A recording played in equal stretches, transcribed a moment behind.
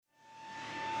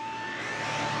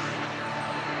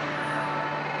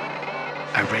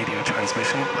a radio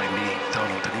transmission by me,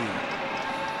 Donald Deneen.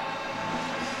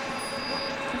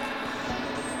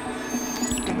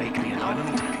 Make me an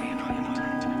island.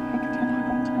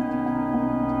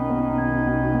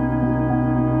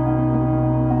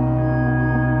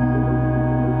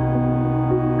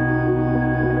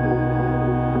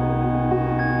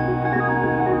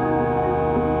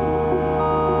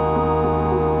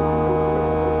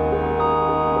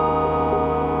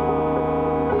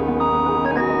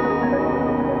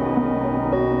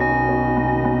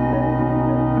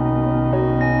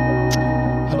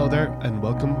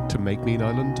 Make me an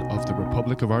island of the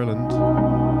Republic of Ireland.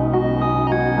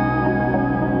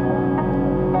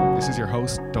 This is your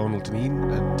host, Donald Deneen,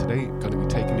 and today I'm going to be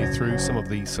taking you through some of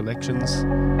the selections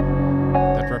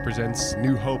that represents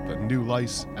new hope and new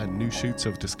light and new shoots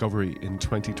of discovery in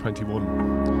 2021.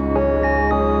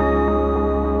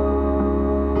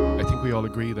 I think we all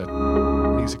agree that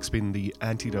music's been the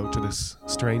antidote to this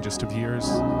strangest of years,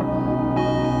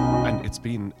 and it's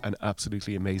been an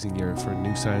absolutely amazing year for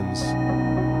new sounds.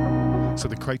 So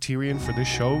the criterion for this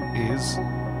show is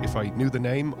if I knew the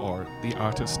name or the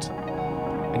artist,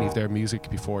 any of their music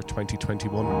before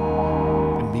 2021,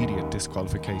 immediate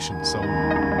disqualification. So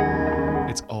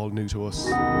it's all new to us.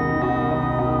 I'm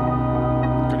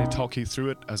going to talk you through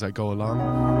it as I go along.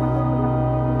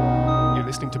 You're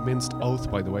listening to Minced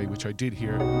Oath, by the way, which I did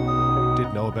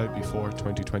know about before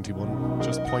 2021.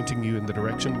 Just pointing you in the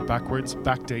direction, backwards,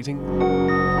 backdating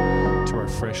to our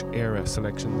Fresh Era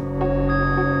selection.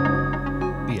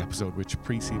 The episode which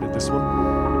preceded this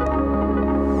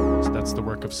one. So that's the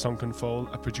work of Sunken Foal,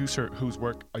 a producer whose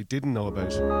work I didn't know about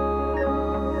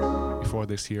before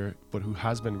this year, but who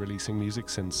has been releasing music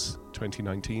since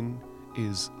 2019,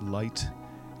 is Light.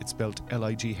 It's spelled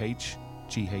L-I-G-H-G-H-T.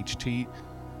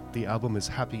 The album is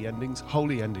Happy Endings,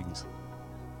 Holy Endings,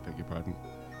 beg your pardon.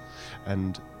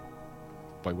 And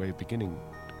by way of beginning,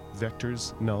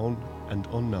 Vectors Known and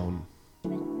Unknown.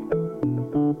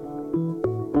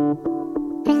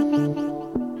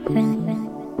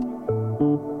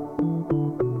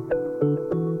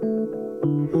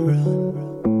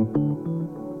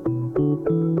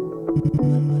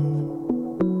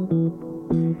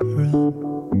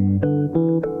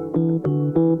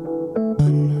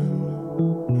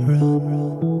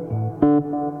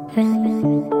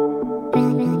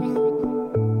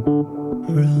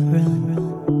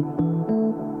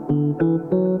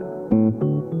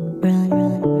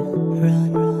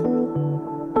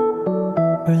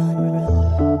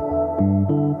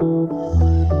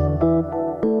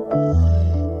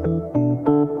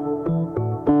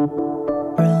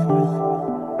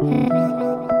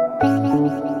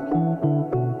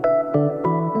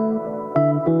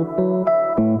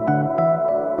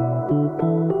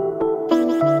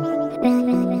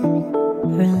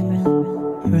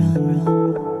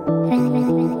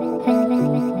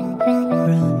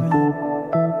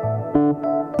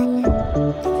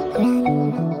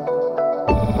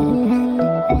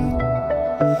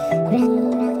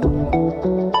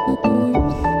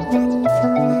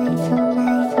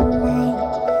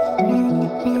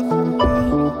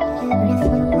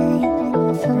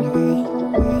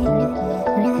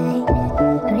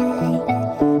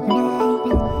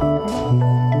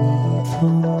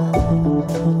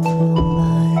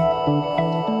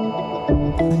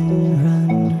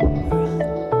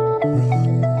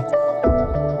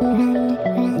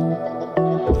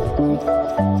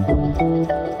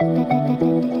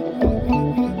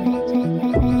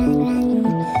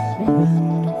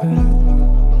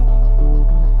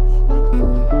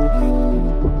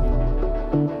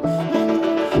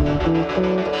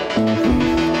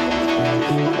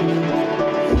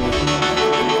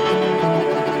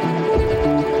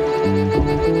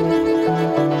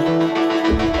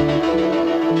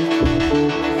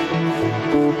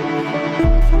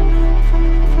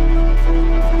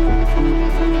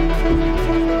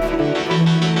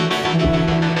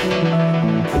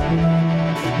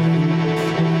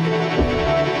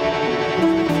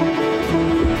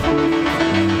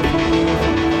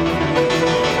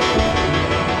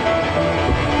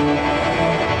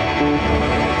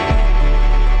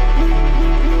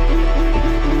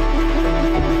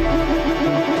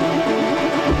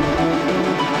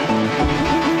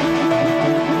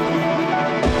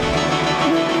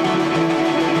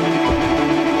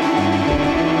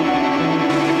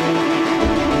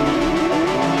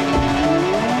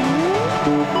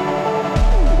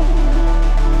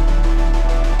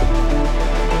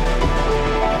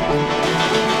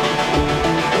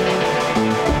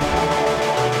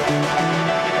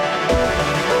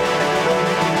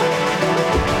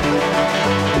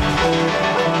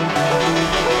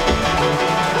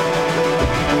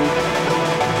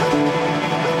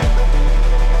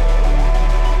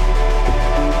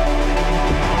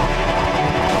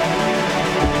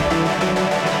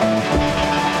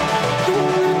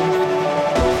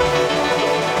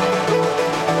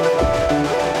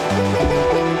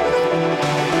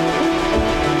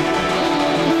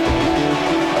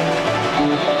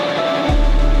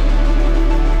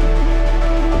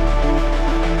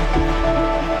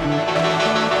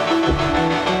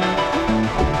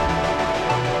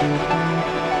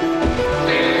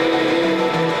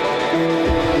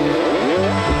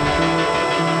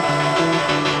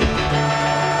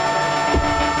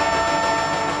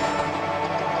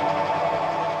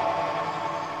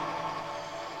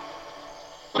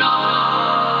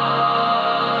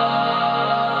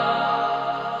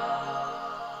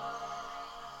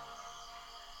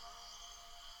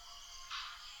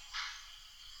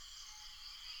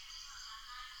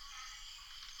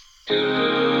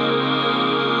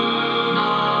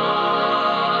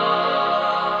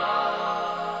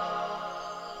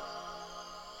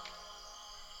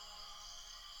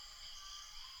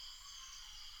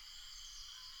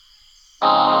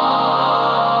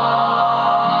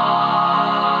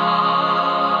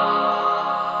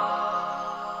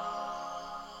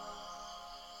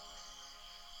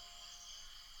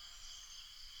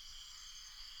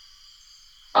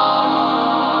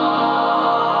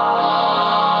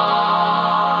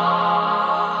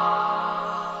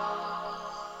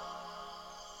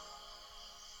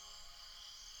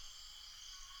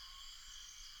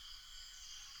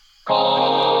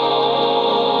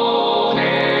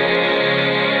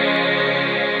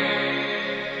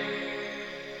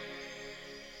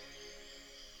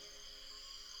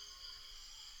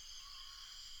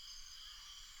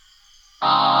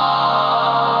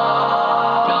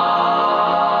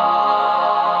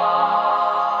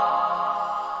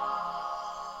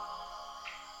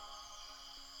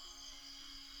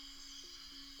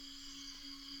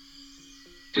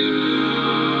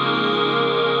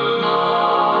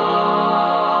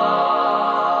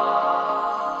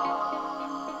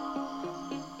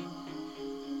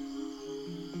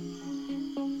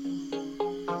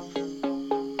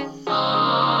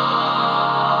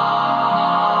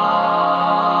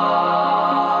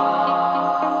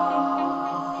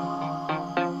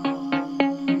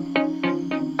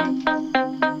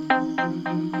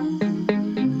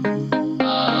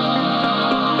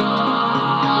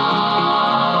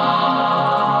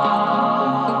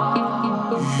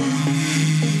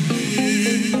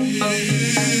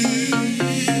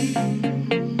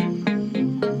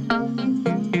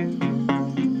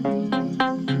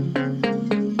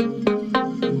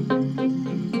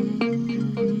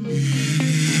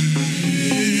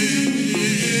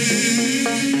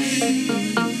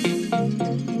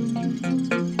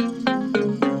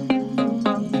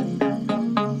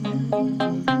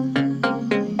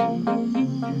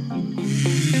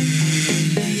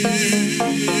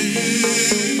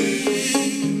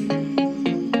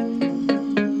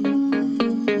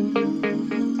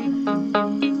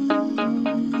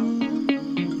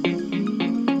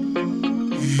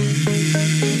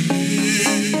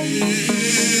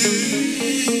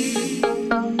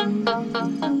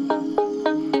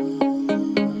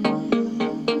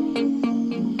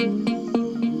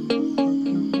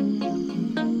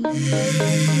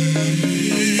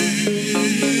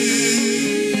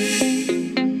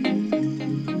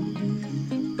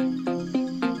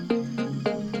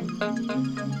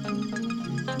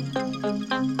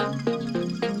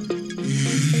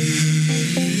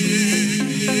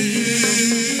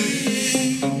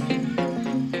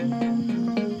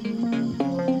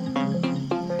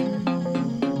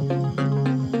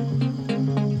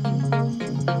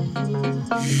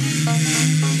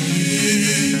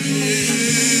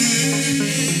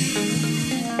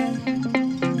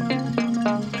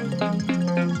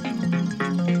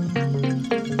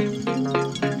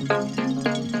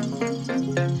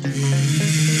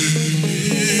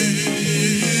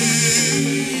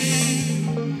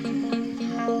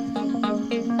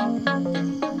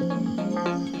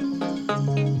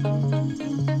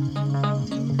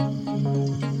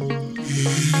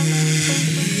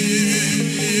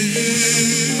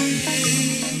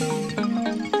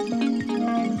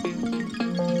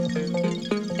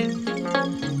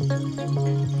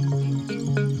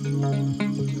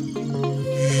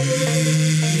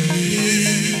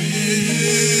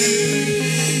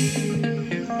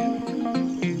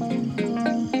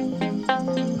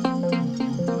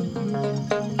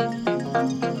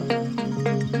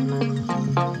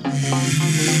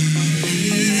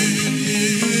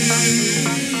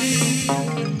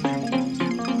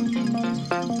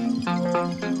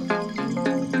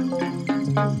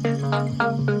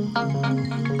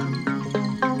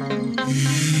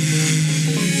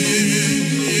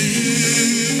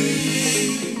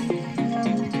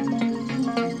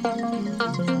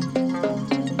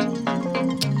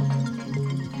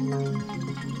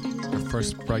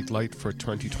 Light for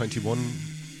 2021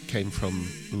 came from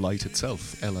Light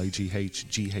itself,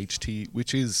 Lighght,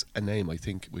 which is a name, I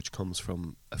think, which comes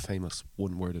from a famous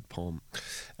one-worded poem.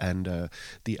 And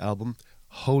the album,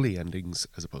 Holy Endings,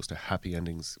 as opposed to Happy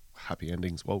Endings. Happy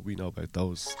Endings, what we know about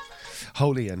those.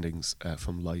 Holy Endings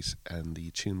from Light, and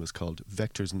the tune was called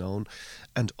Vectors Known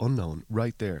and Unknown.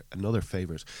 Right there, another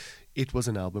favourite. It was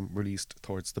an album released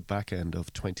towards the back end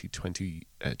of 2020,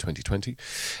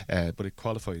 but it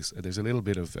qualifies. There's a little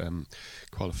bit of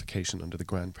qualification under the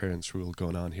grandparents rule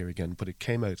going on here again, but it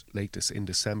came out in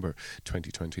December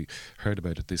 2020. Heard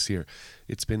about it this year.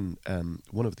 It's been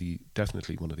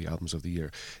definitely one of the albums of the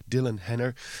year. Dylan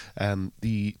Henner,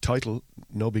 the title,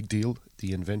 No Big Deal,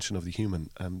 The Invention of the Human.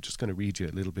 I'm just going to read you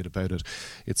a little bit about it.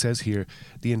 It says here,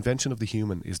 the invention of the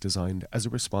human is designed as a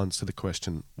response to the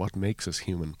question, what makes us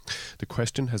human? The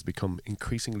question has become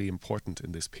increasingly important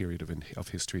in this period of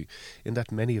history, in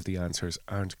that many of the answers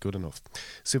aren't good enough.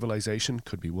 Civilization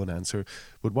could be one answer,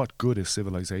 but what good is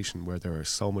civilization where there is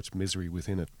so much misery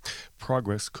within it?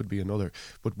 Progress could be another,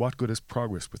 but what good is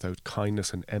progress without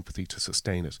kindness and empathy to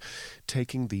sustain it?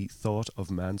 Taking the thought of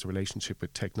man's relationship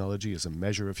with technology as a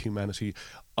measure of humanity,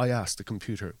 I asked the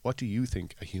computer, what do you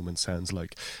think a human sounds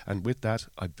like? And with that,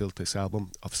 I built this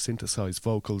album of synthesized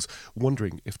vocals,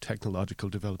 wondering if technological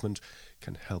development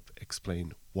can help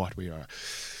explain what we are.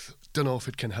 Don't know if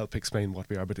it can help explain what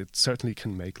we are, but it certainly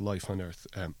can make life on Earth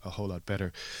a whole lot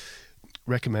better.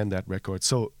 Recommend that record.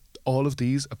 So all of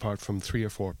these, apart from 3 or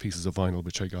 4 pieces of vinyl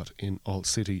which I got in All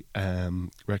City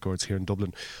Records here in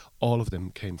Dublin, all of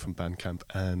them came from Bandcamp,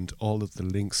 and all of the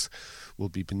links will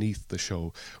be beneath the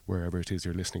show wherever it is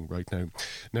you're listening right now.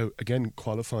 Now, again,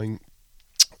 qualifying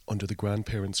under the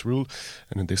grandparents' rule,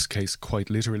 and in this case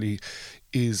quite literally,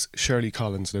 is Shirley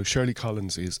Collins. Now, Shirley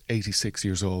Collins is 86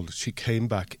 years old. She came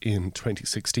back in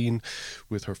 2016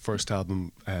 with her first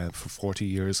album for 40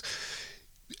 years.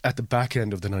 At the back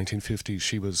end of the 1950s,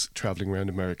 she was travelling around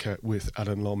America with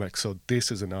Alan Lomax. So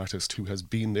this is an artist who has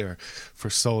been there for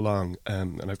so long.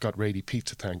 And I've got Rady Pete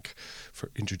to thank for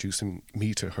introducing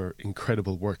me to her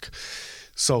incredible work.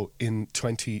 So in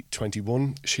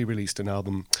 2021, she released an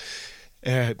album,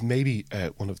 maybe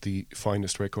one of the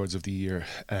finest records of the year,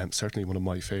 certainly one of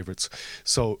my favourites.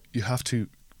 So you have to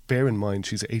bear in mind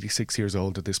she's 86 years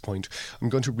old at this point. I'm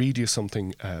going to read you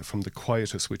something from The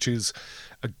Quietus, which is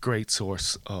a great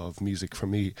source of music for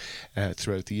me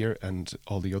throughout the year and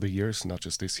all the other years, not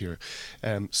just this year.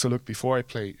 So look, before I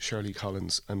play Shirley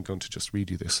Collins, I'm going to just read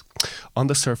you this. On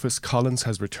the surface, Collins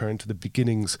has returned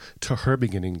to her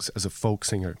beginnings as a folk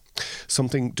singer,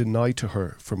 something denied to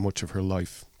her for much of her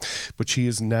life. But she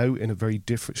is now a very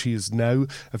different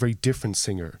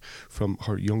singer from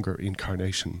her younger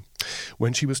incarnation.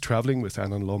 When she was travelling with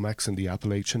Alan Lomax in the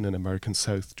Appalachian and American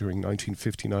South during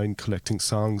 1959 collecting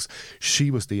songs, she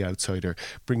was the outsider,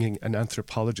 bringing an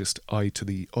anthropologist eye to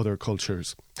the other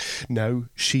cultures. Now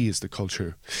she is the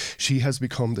culture. She has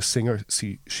become the singer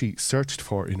she searched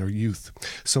for in her youth,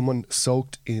 someone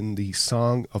soaked in the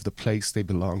song of the place they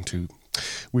belong to.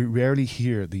 We rarely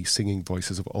hear the singing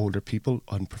voices of older people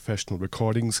on professional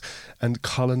recordings, and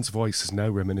Collins' voice is now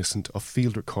reminiscent of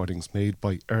field recordings made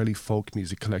by early folk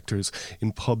music collectors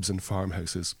in pubs and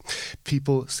farmhouses.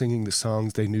 People singing the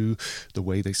songs they knew the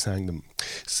way they sang them.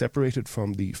 Separated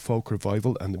from the folk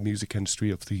revival and the music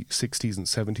industry of the 60s and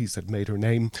 70s that made her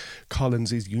name,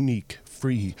 Collins is unique,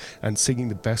 free, and singing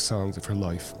the best songs of her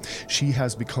life. She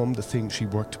has become the thing she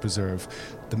worked to preserve,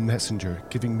 the messenger,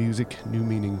 giving music new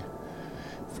meaning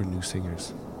for new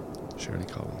singers. Shirley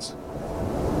Collins.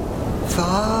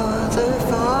 Father,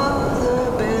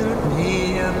 Father, build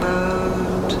me a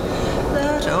boat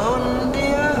that on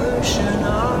the ocean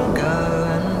I'll go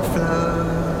and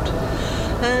float,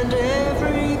 and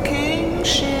every king's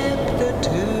ship that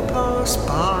do pass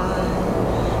by,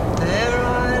 there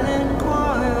I'll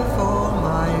inquire for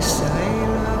my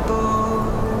sailor boy.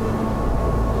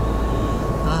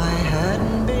 I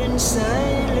hadn't been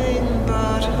sailing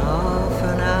but half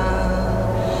an hour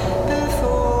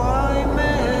before I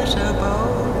met a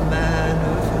bold man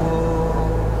of war.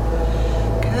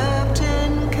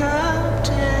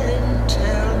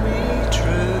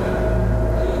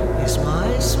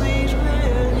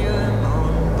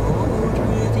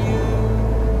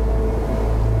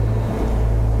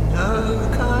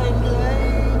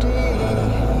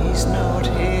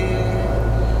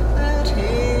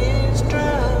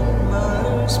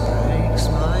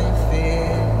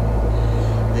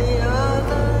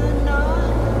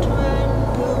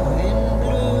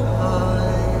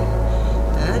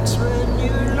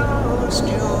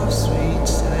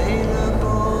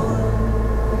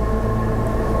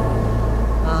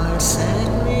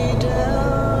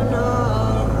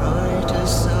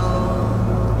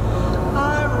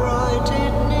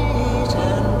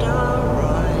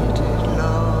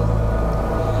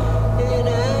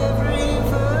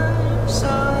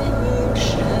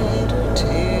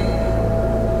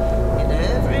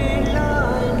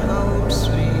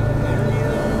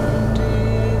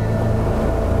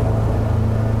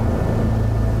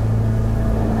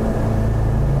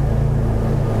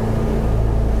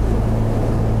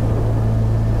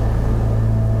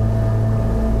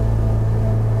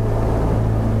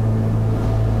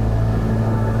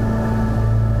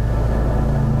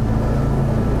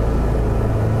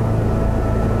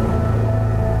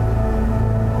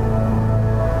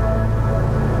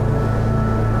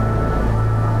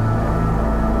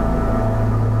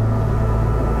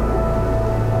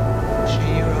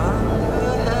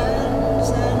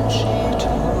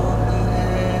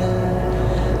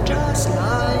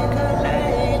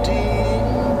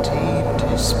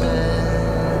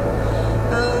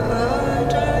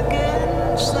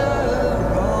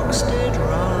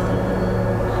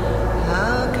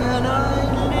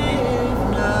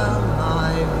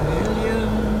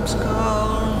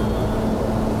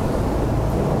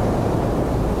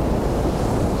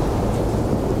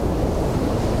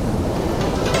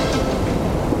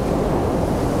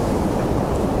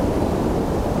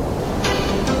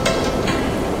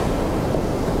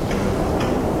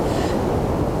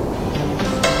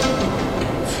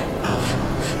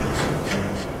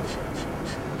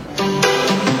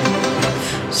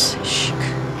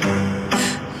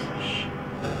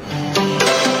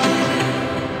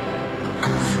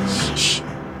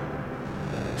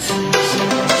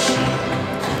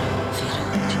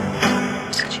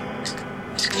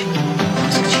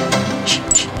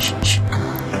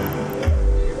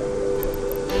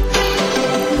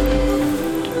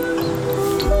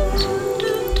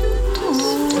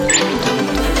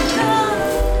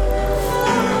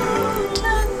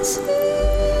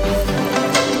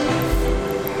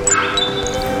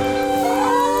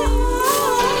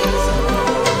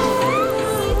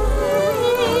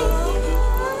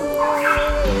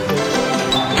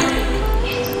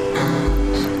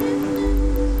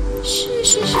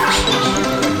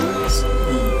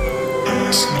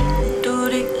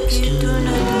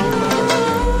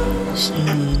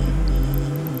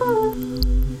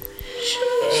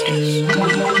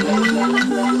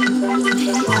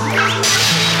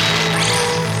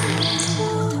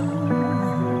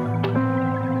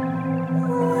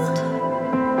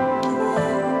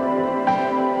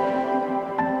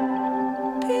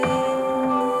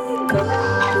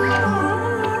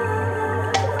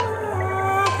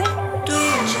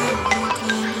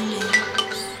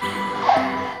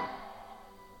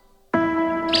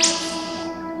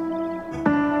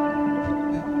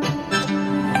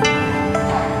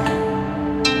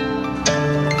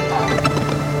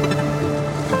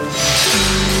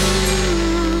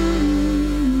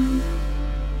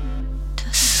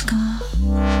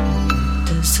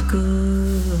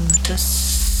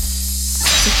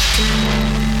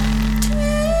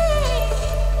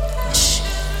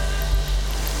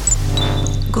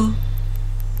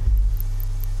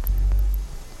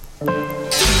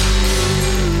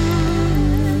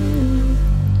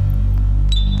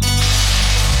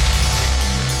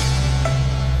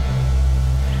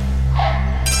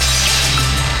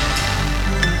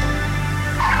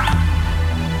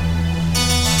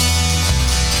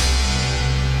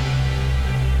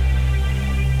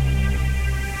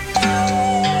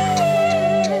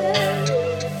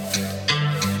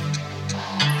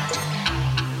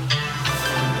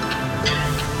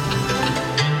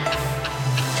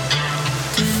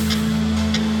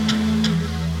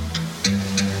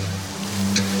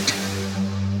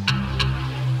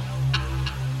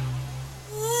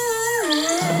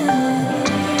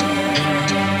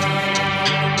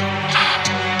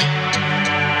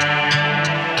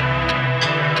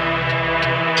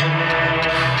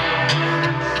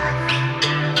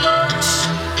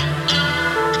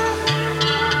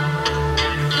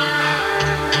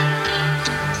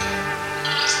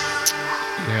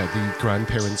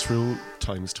 Grandparents Rule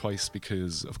times twice,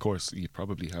 because of course you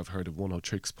probably have heard of One O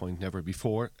Tricks Point Never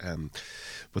before,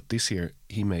 but this year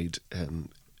he made an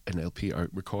LP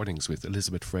recordings with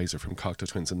Elizabeth Fraser from Cocteau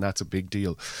Twins, and that's a big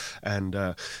deal.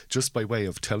 And just by way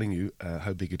of telling you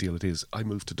how big a deal it is, I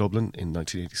moved to Dublin in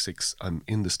 1986. I'm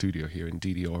in the studio here in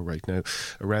DDR right now.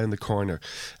 Around the corner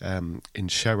in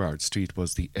Sherrard Street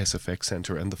was the SFX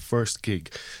Centre, and the first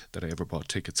gig that I ever bought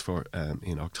tickets for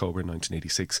in October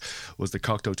 1986 was the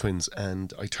Cocteau Twins,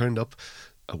 and I turned up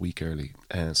a week early,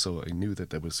 so I knew that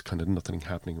there was kind of nothing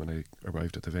happening when I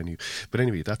arrived at the venue. But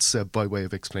anyway, that's by way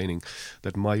of explaining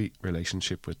that my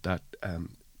relationship with that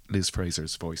Liz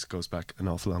Fraser's voice goes back an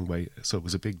awful long way. So it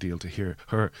was a big deal to hear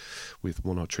her with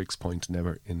One O Tricks Point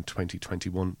Never in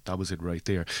 2021. That was it right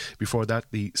there. Before that,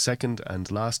 the second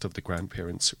and last of the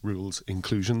Grandparents Rules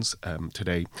inclusions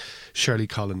today, Shirley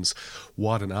Collins.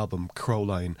 What an album.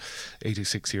 Crowline,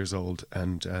 86 years old,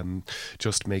 and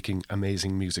just making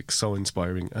amazing music, so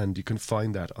inspiring. And you can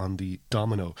find that on the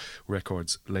Domino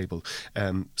Records label.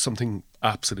 Something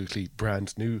absolutely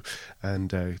brand new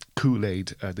and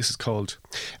Kool-Aid. This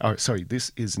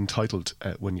is entitled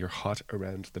When You're Hot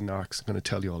Around the Narcs. I'm going to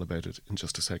tell you all about it in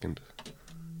just a second.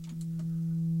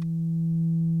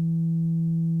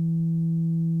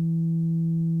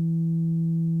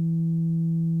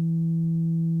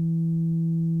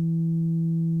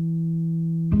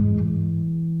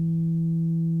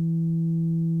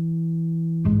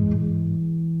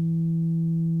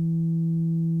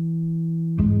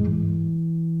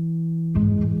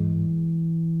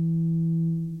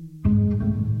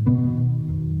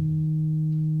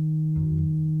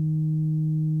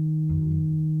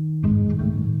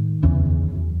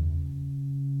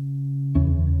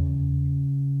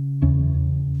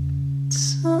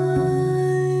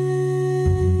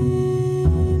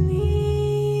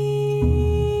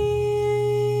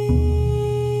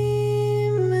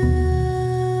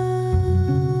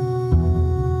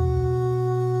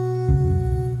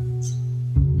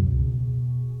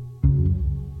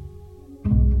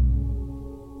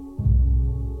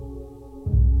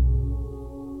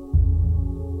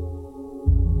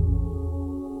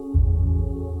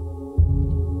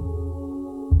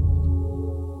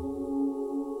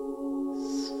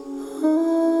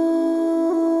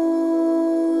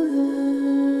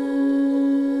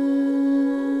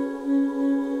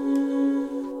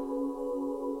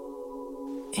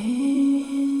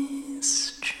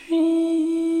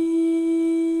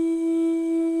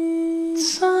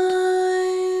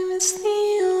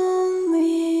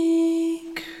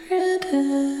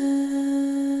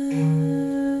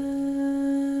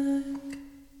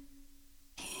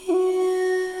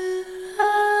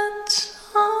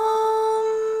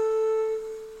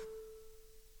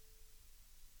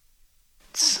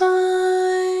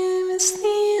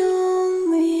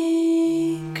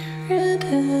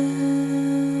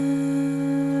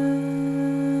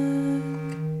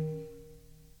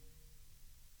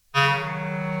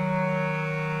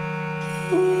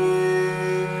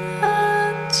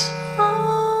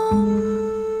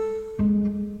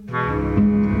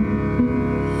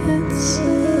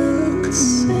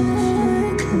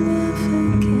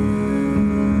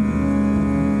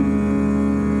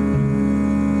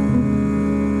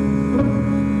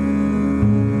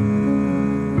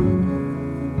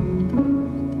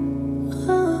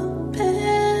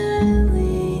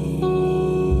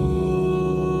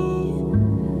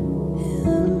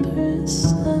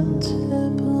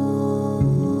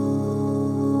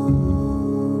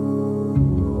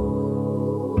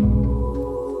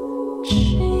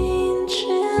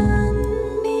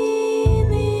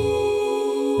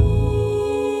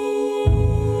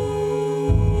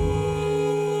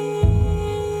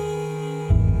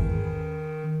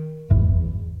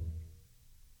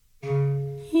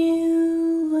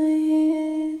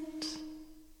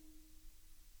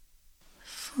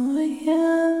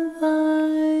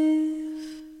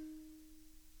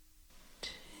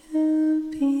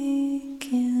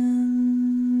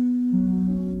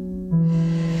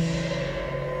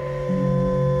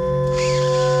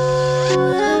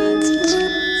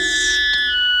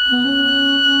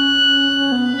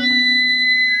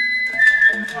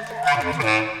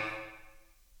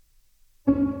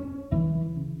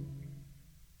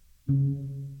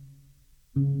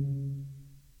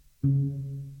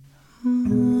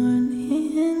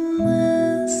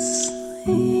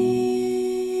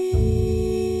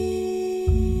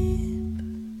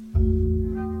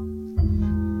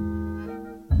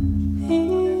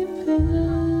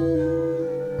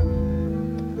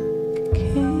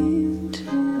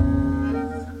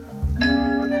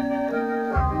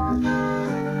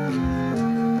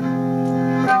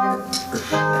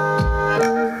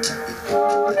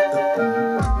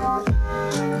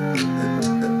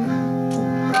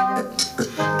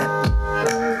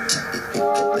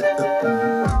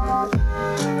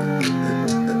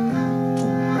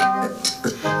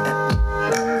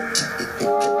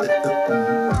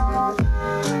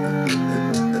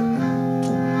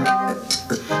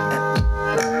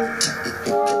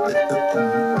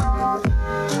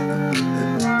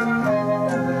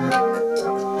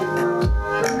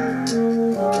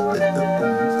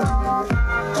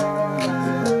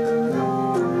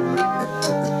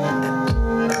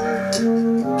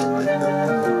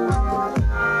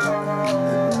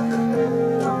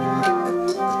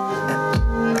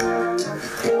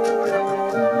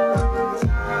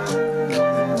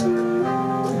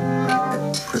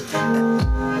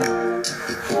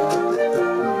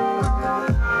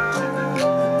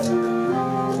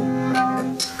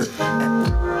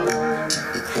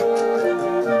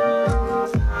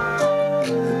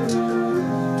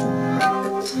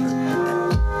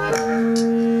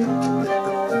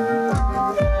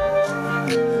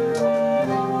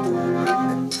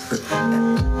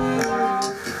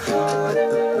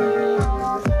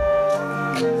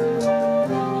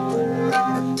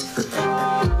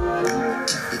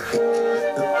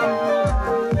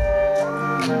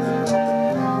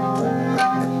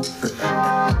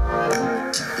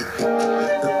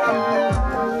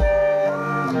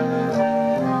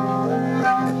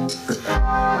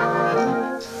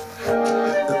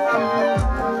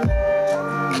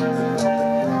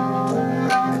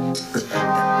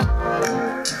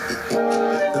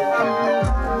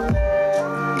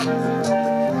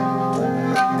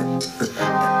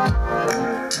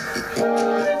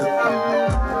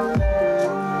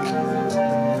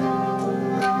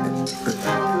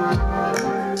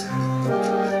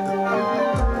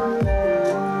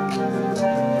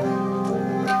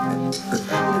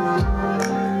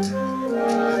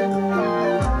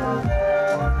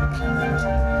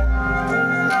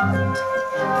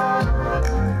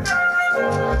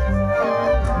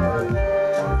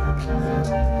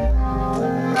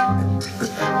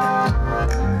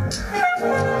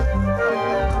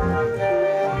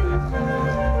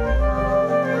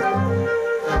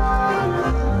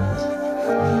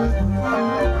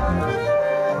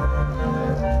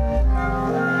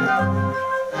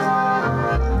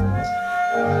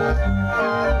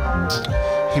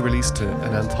 He released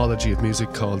an anthology of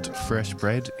music called Fresh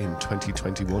Bread in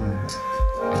 2021.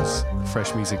 It's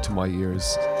fresh music to my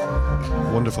ears.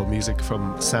 Wonderful music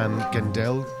from Sam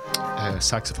Gendel, a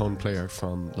saxophone player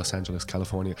from Los Angeles,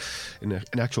 California. In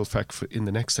actual fact, in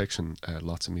the next section,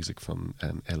 lots of music from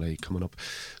LA coming up.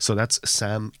 So that's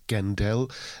Sam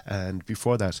Gendel. And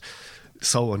before that,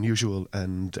 So Unusual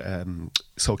and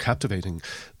so captivating.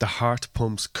 The Heart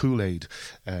Pumps Kool-Aid.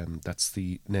 That's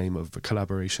the name of a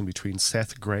collaboration between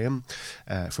Seth Graham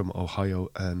from Ohio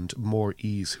and More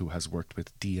Ease, who has worked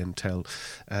with DMTEL.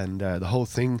 And the whole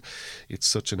thing, it's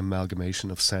such an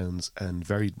amalgamation of sounds and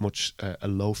very much a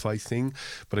lo-fi thing,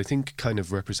 but I think kind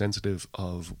of representative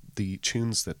of the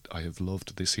tunes that I have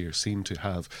loved this year seem to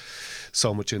have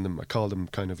so much in them. I call them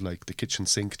kind of like the kitchen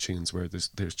sink tunes, where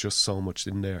there's just so much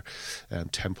in there.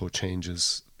 Tempo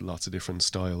changes, lots of different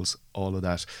styles, all of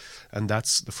that. And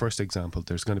that's the first example.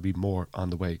 There's going to be more on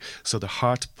the way. So The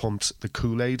Heart Pumps the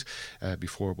Kool-Aid,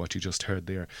 before what you just heard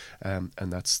there. And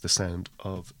that's the sound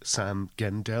of Sam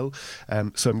Gendel.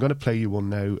 So I'm going to play you one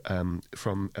now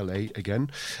from LA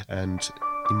again. And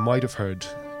you might have heard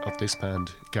of this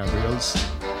band, Gabriels.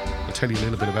 I'll tell you a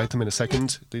little bit about them in a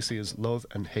second. This is Love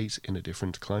and Hate in a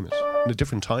Different Climate. In a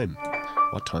different time.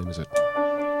 What time is it?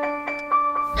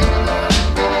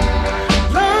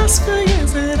 Last few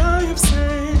years that I have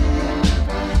seen,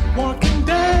 walking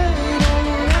dead all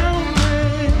around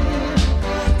me,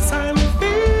 silent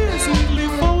fears, neatly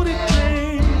folded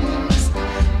dreams,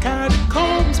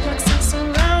 catacombs, backseat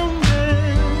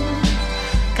surrounding,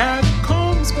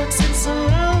 catacombs, backseat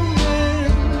surrounding,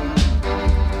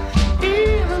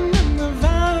 even in the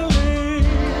valley,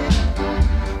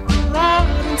 the rod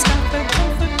and staff that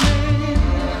comfort me,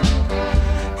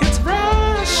 it's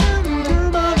rushing through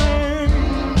my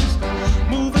veins,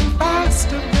 moving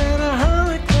faster than a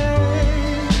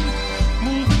hurricane,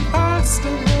 moving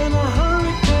faster than a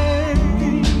hurricane.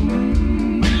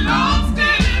 We lost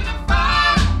it in the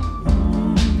fire,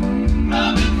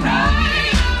 love and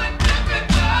hate in a different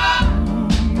time.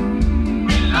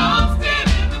 We lost it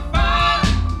in the fire,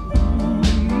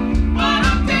 what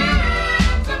I did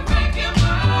to make you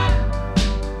mine,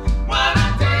 what I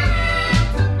did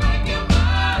to make you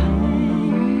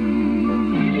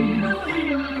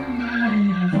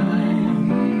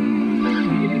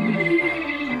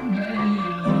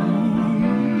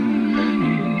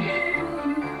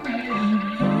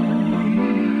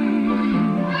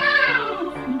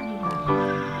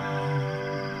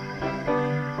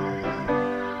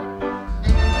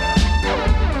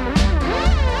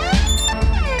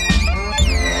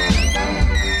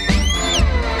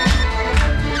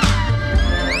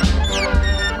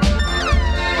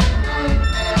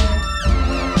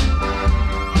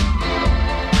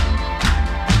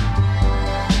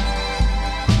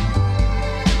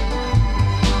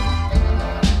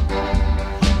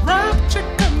rapture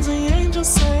comes, the angels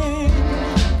sing,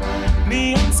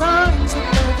 neon signs of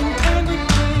love and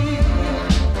candidly.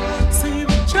 See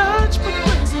the judge, but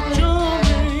where's the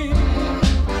jury?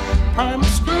 Primal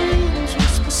screams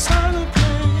whisper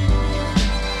silently,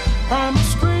 primal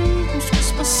screams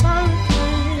whisper silently.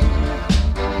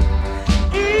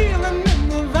 Healing in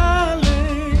the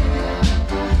valley,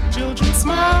 children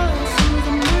smile through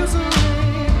the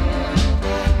misery.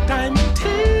 Diamond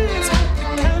tears hide the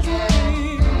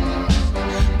casualties.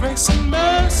 Grace and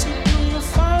mercy, do you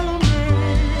follow me?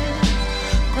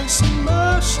 Grace and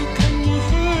mercy, can you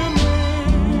hear me?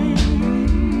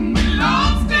 We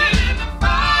lost it in the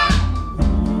fire,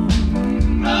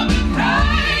 love and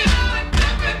hate in a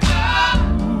different time.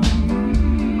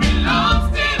 We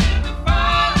lost it in the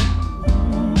fire,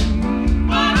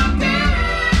 what I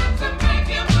did to make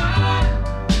you mine,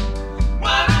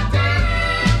 what I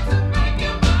did to make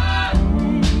you mine.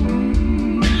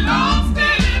 We lost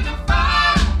it in the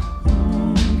fire,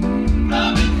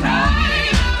 love and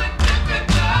hate in a different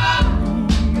time.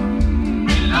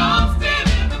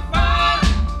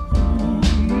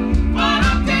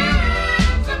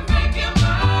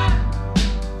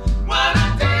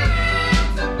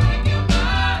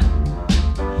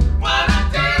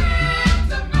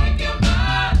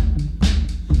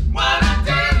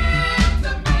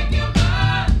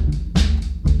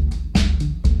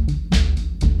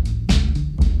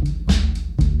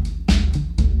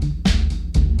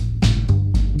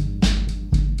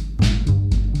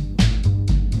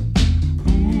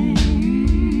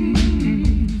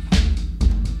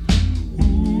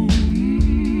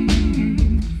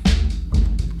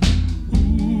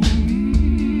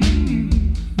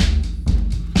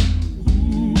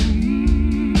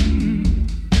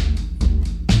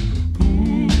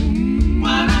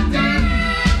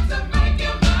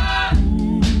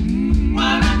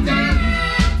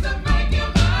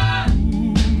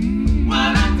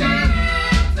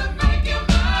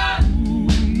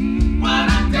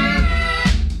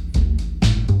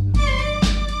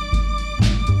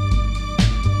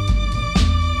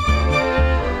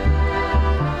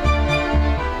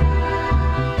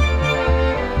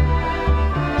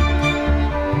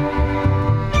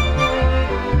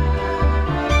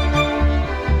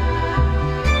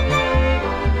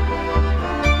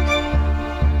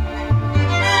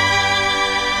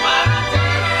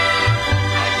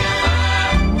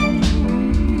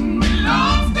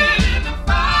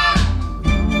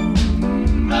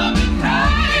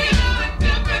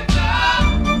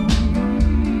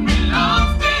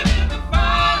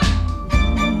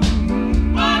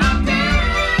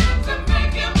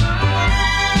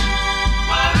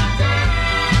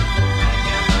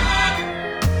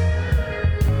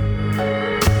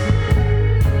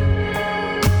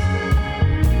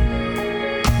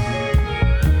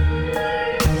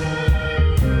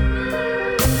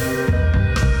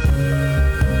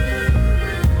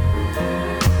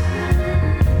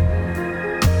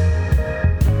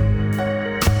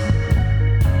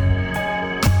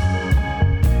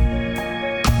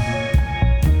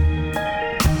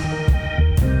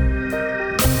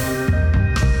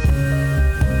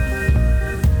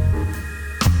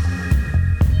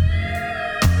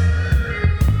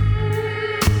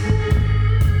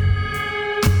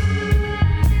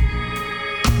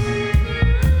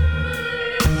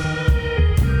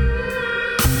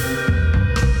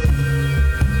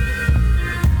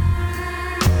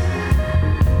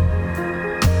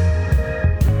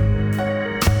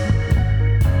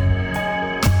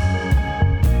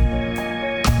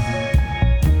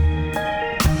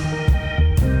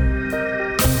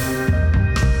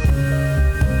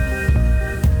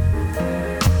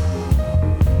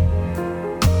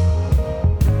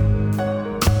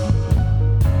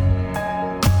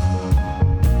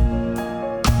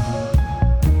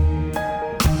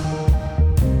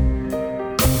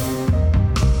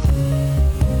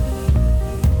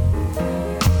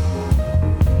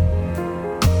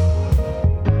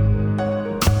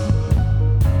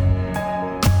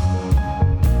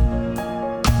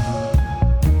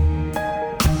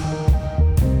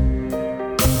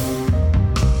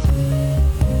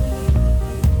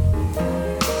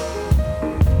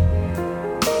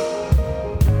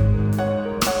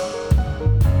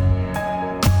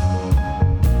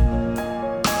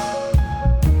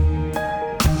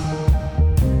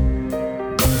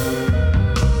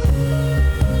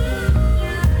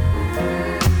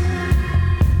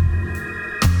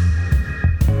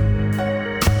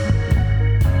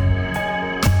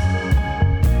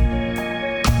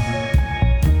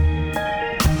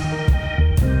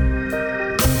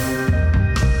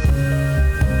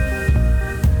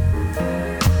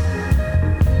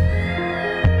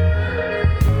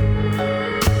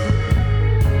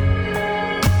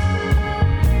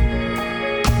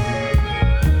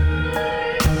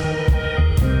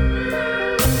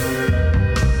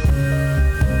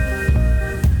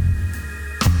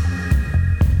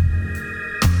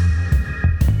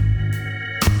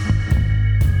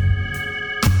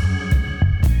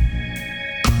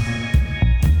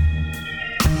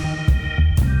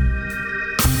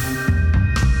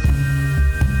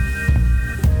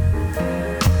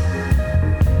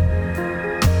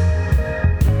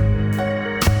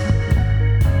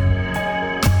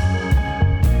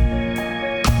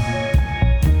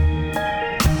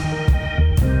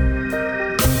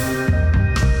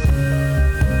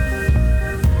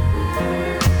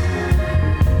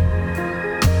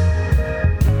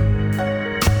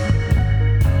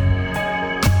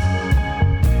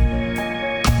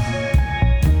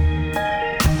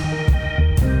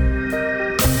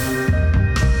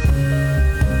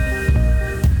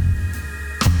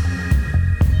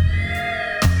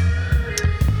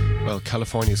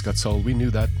 California's Got Soul. We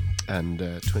knew that, and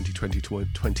 2021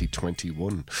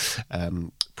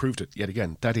 proved it yet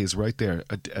again. That is right there.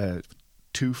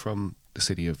 Two from the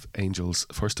City of Angels.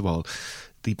 First of all,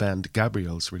 the band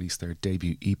Gabriels released their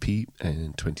debut EP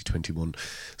in 2021.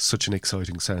 Such an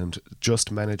exciting sound,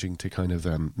 just managing to kind of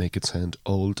make it sound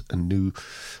old and new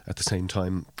at the same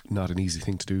time. Not an easy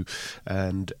thing to do.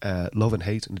 And Love and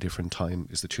Hate in a Different Time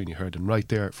is the tune you heard, and right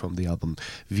there from the album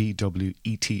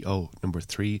VWETO number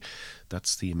 3.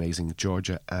 That's the amazing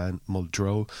Georgia Ann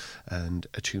Muldrow, and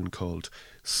a tune called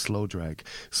Slow Drag.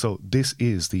 So this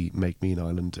is the Make Me an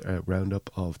Island roundup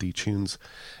of the tunes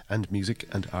and music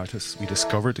and artists we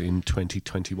discovered in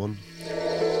 2021.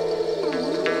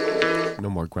 No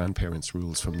more grandparents'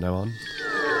 rules from now on.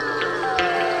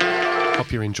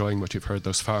 Hope you're enjoying what you've heard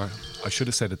thus far. I should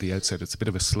have said at the outset, it's a bit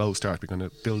of a slow start. We're going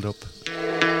to build up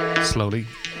slowly.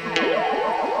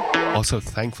 Also,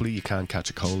 thankfully, you can't catch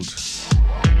a cold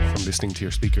from listening to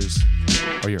your speakers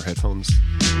or your headphones.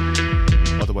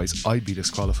 Otherwise, I'd be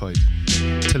disqualified.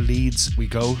 To Leeds we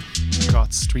go.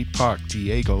 Got Street Park,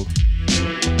 Diego.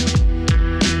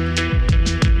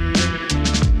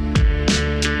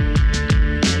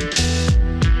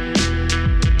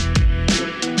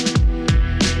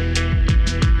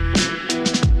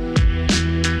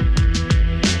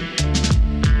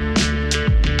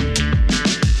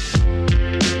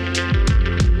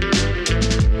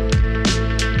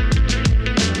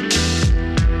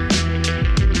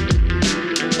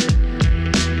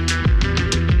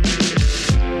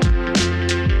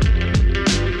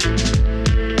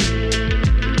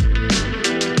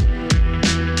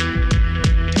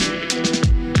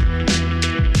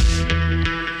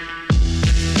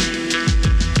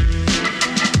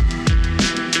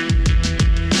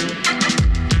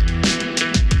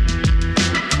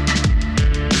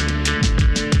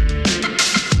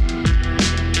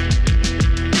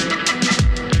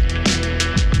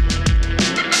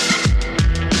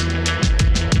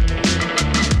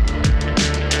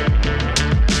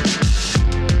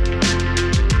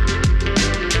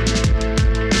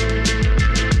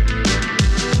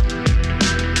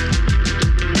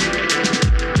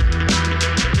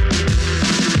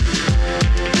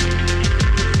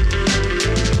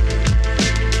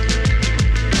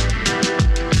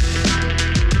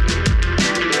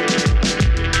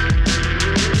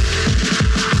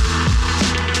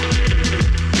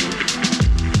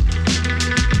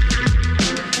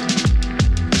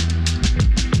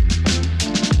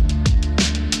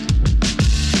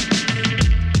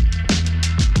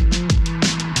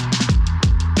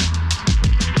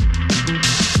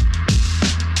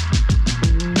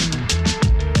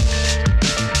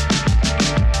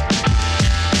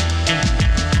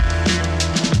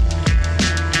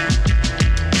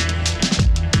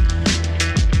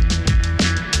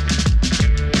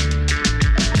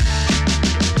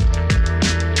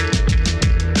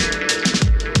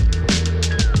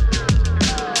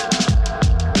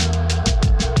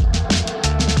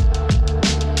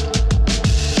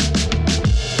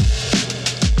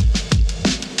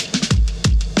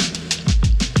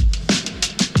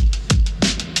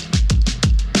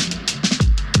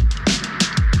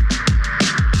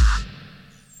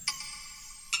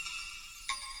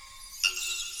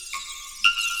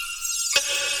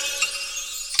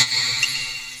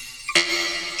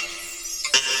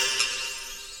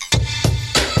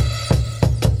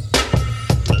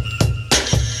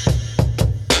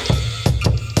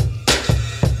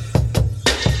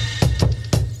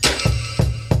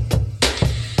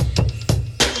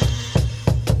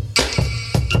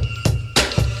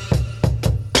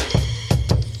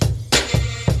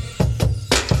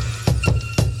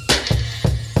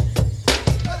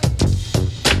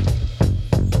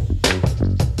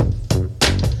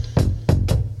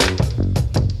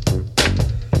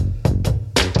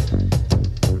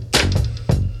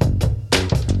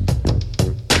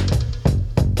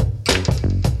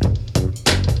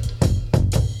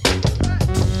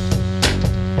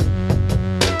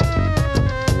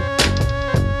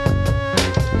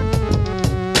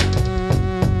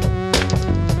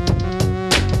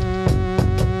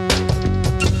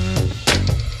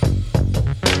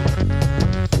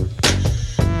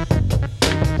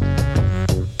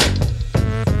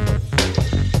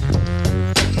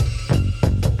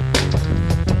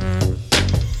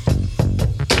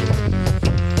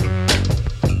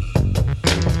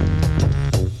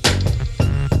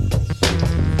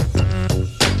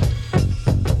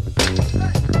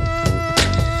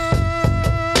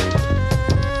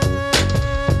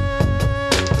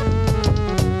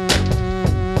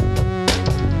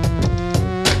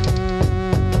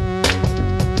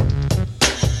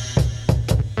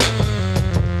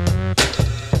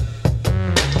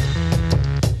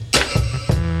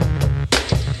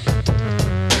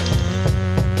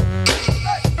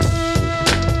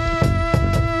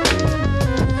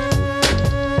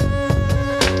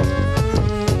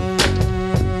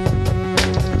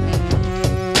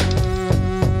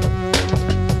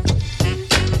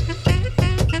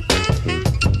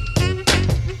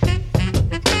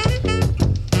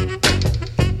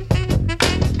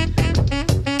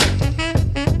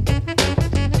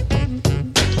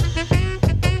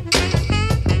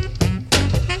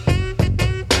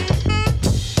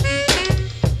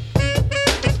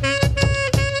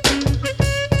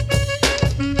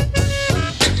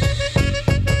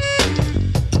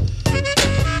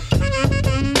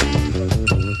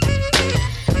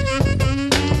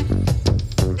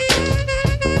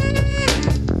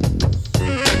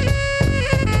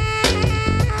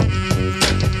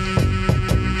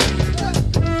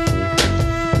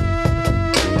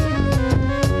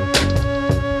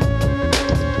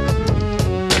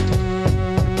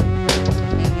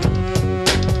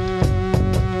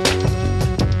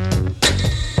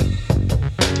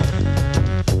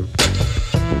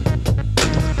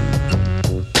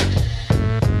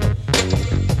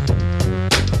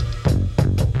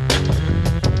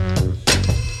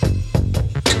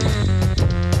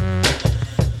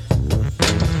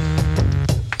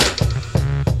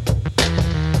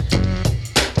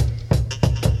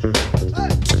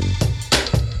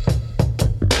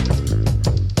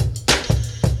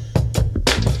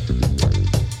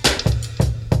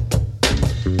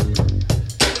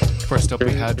 First up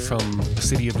we had from the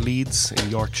city of Leeds in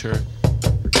Yorkshire,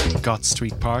 Gott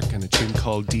Street Park, and a tune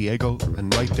called Diego,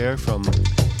 and right there from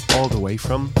all the way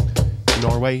from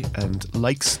Norway and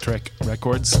Likestreck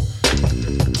Records.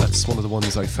 That's one of the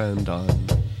ones I found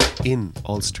in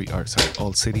All City,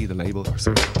 the label,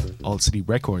 All City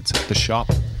Records, the shop,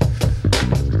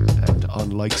 and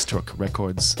on Likestreck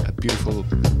Records, a beautiful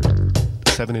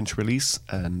 7-inch release,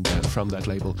 and from that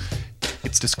label.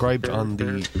 It's described on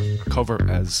the cover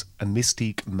as a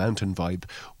mystique mountain vibe.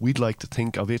 We'd like to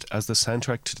think of it as the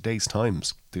soundtrack to today's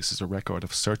times. This is a record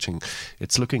of searching.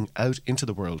 It's looking out into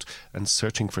the world and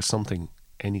searching for something,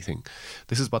 anything.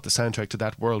 This is what the soundtrack to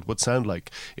that world would sound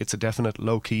like. It's a definite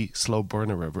low-key, slow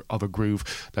burner of a groove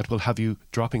that will have you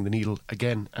dropping the needle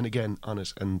again and again on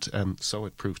it, and so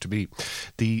it proved to be.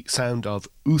 The sound of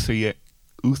Uthia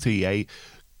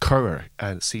Choer,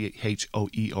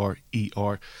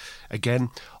 Choerer. Again,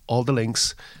 all the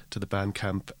links to the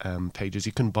Bandcamp pages.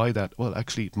 You can buy that. Well,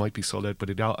 actually, it might be sold out,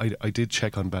 but I did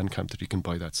check on Bandcamp that you can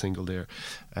buy that single there.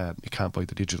 You can't buy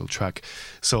the digital track.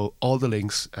 So all the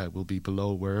links will be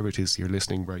below wherever it is you're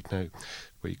listening right now,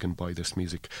 where you can buy this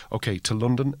music. Okay, to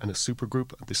London and a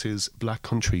supergroup. This is Black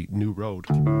Country, New Road.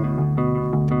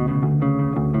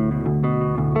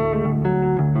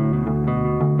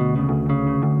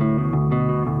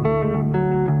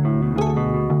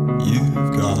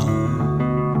 You've got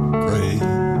great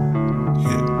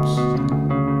hips.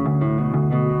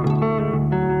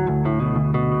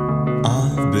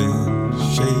 I've been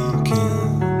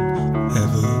shaking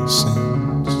ever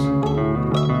since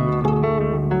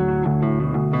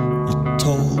you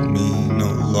told me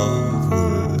no love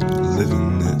would live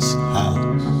in this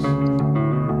house.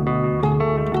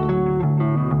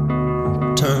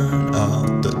 Turn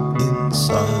out the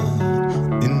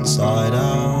inside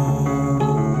out.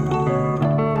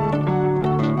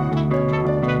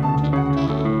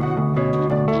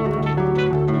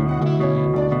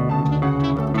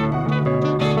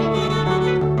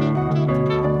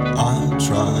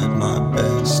 Tried my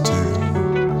best to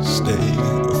stay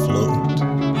afloat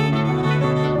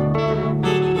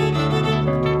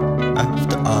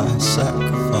after I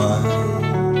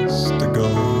sacrificed the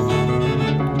gold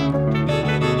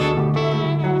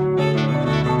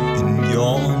in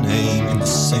your name, in the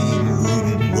same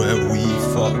room where we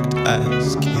fucked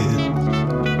as kids,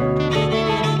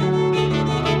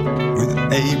 with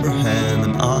Abraham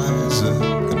and Isaac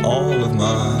and all of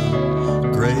my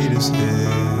greatest hits.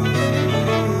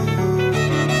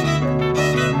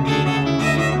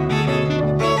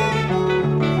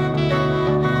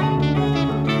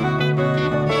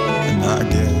 I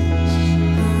guess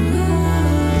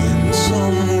in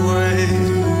some way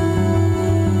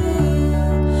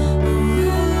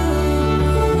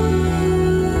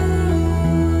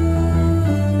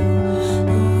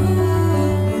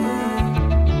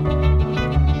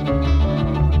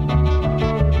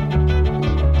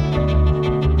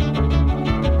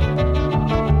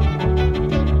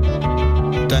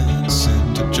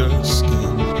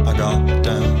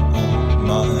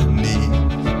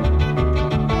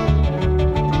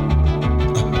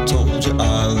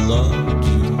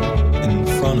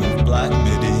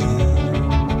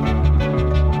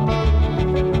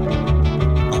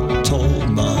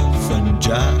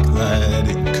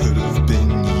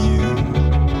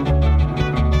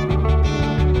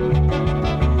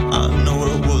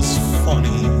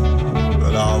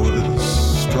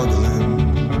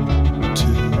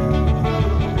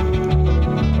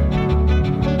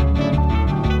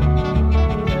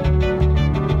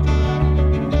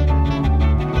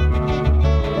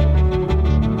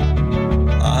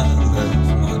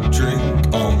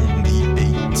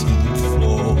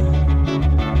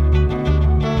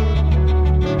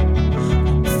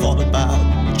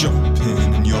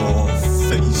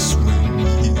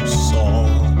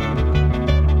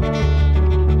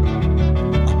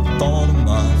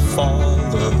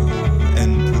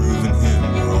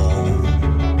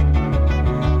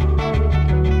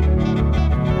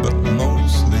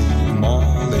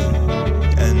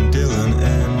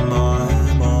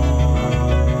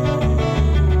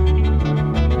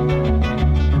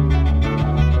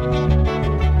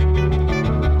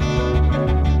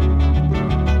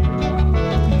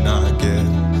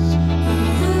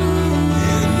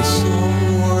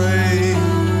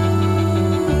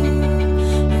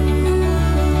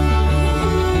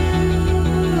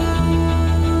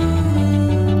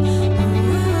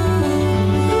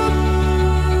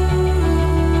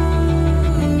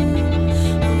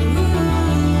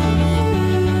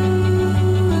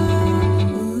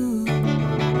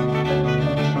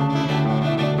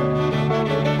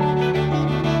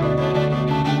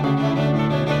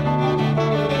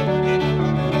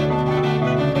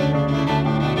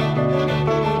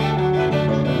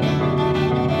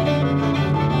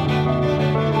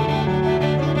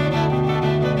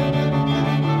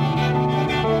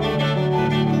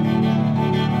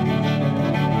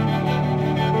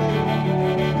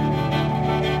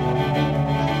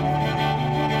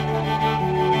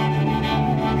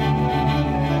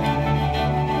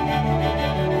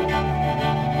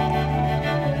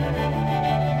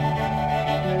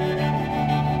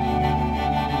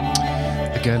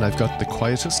Again, I've got The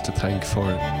Quietest to thank for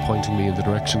pointing me in the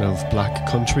direction of Black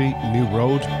Country, New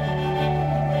Road.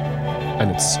 And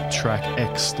it's track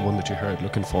X, the one that you heard.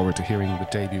 Looking forward to hearing the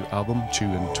debut album,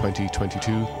 due in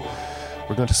 2022.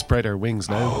 We're going to spread our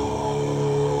wings now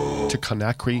to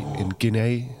Conakry in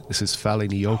Guinea. This is Fali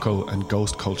Nyoko and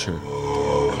Ghost Culture.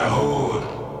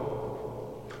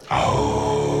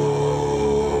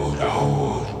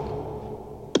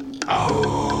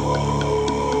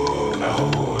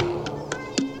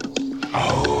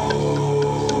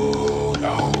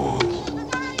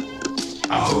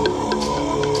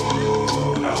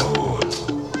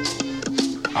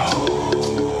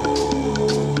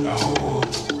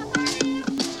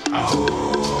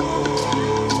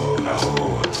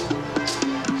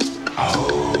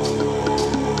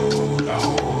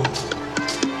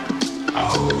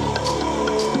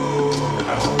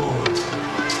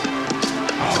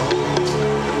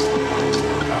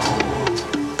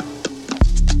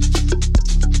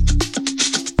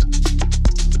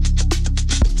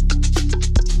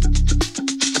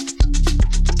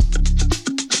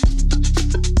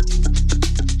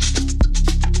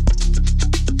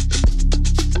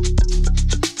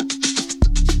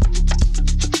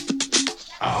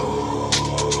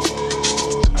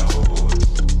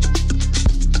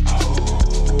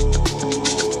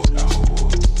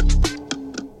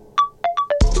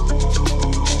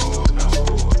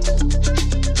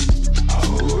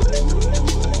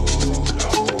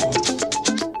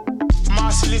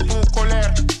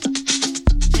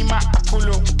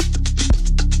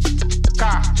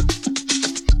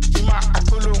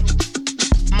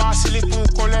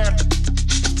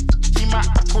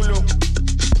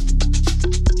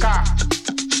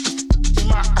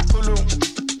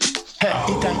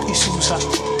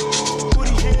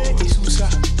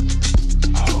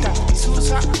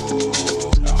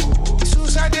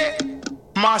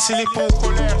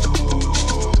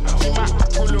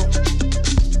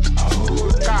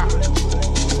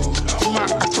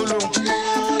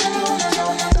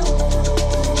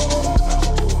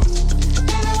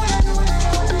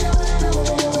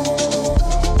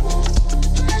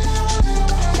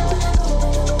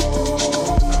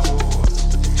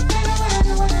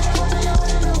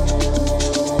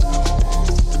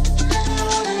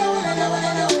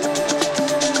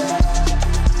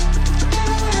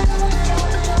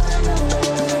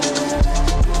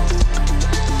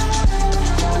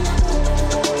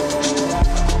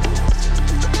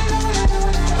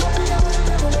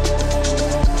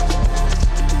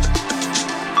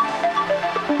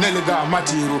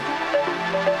 Matiru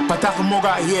patak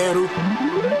moga yeru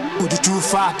udu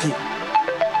faki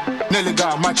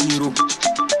nelega matiru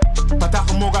patak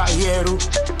moga yeru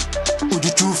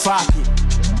udu faki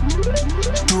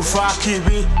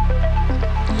bi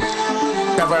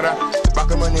tavara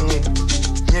bakamanini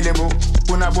nyelebo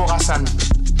una boga san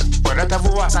wala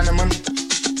tavu wasana man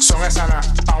songa sana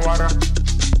awara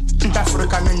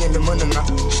ntafrika nyele monanga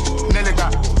nelega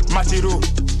matiru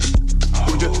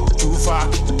udu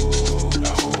faki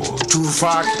too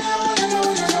far.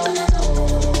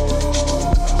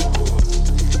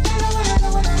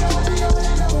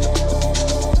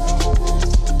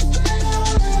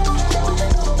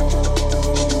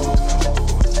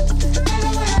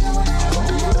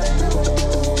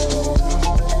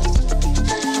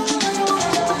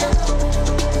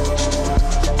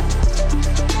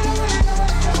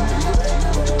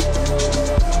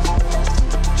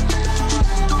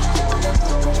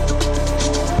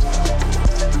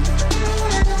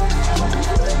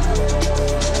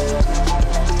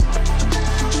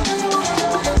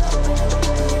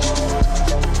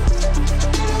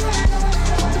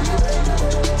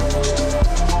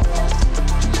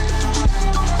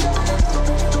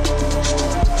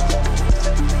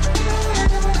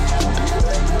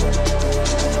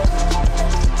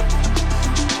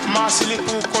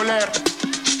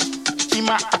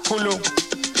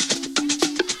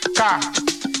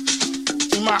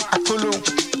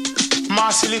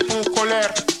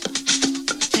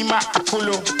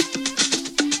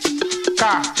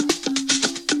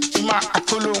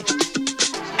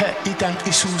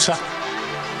 Isusa,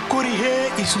 Kuri he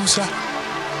Isusa,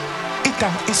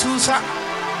 Itang Isusa,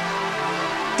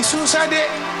 Isusa de,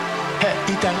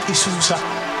 he Itang Isusa,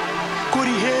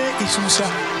 Kuri he Isusa,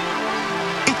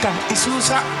 Itang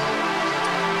Isusa,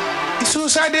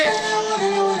 Isusa de.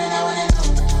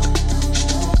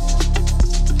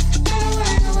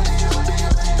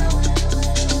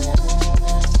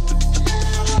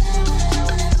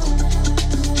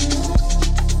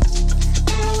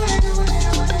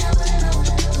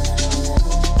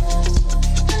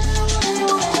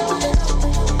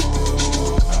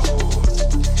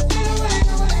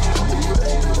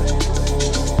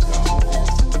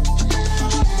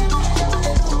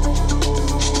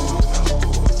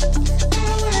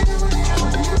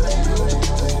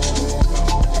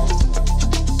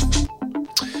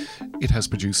 It has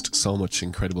produced so much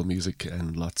incredible music,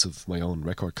 and lots of my own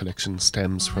record collection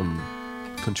stems from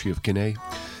the country of Guinea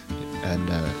and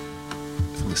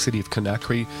from the city of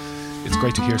Conakry. It's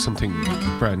great to hear something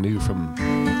brand new from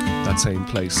that same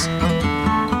place.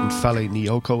 And Fale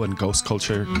Nyoko and Ghost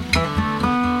Culture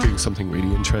doing something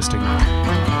really interesting.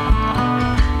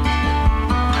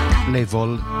 Les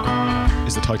Vols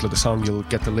is the title of the song. You'll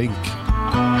get the link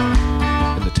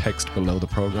in the text below the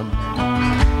program.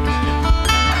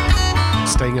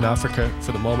 Staying in Africa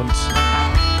for the moment,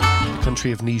 the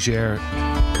country of Niger,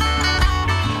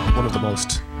 one of the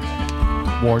most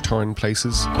war-torn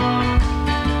places,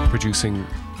 producing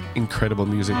incredible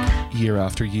music year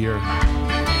after year.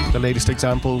 The latest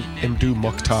example, Mdou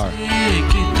Mokhtar.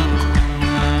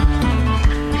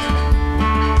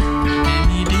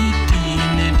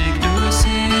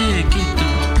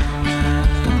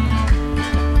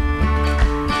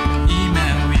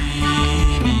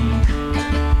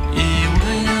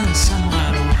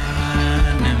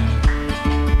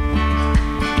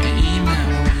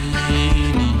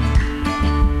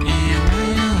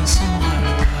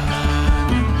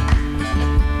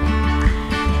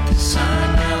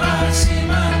 Sana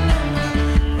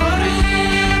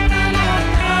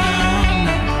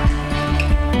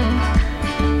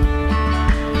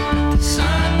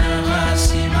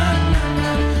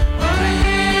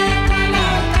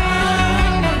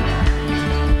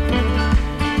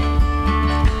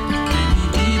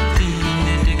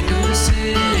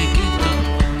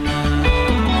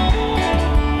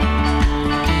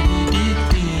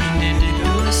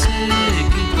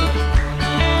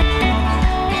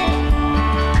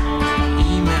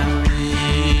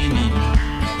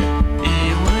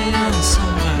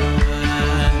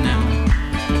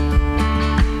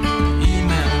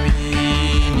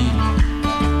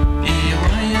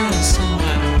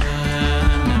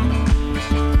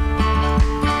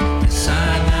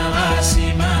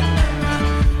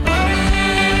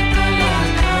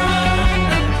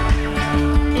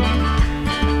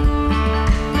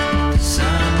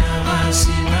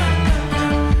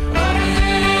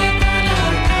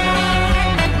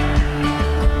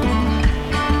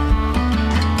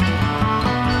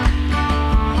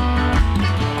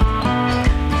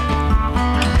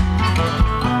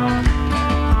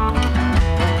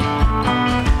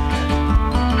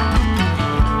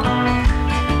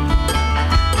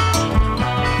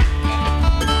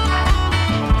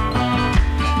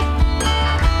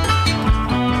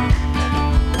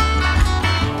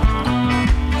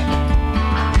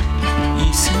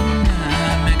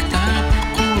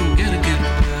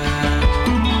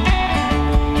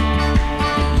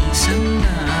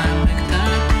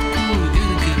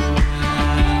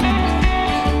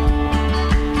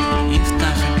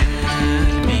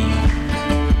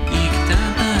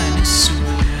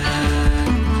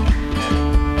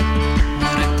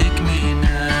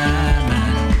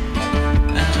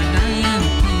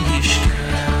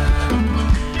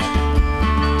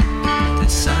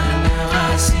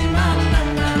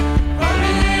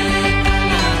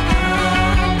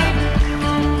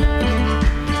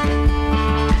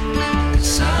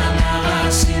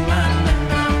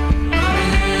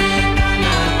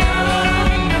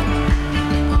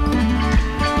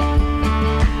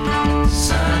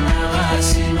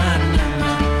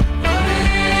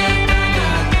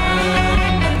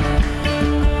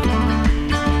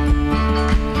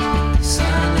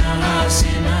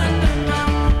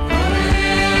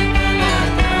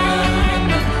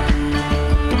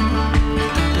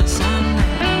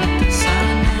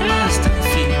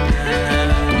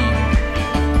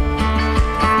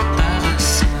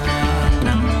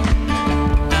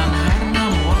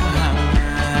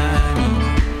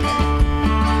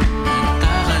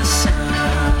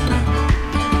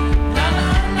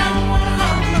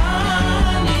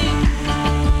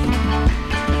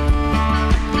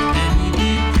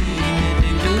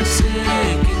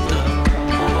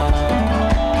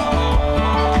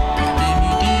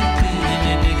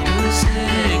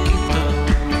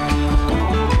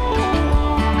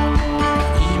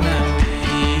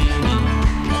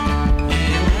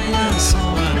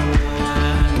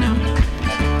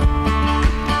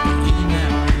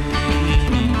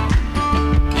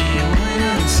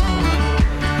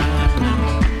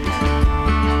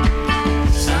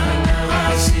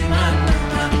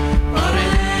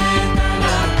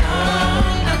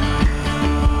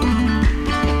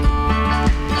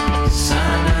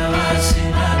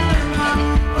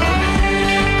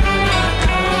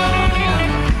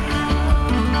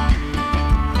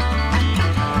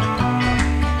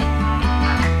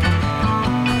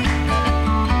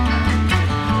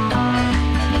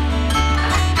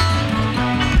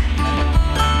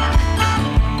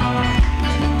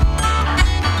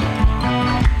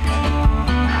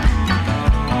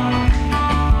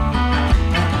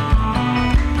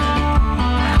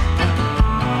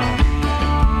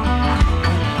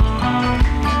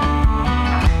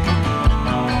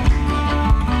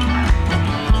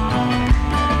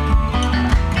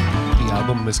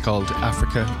called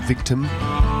Africa Victim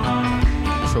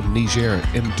from Niger,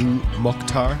 Mdou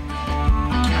Mokhtar.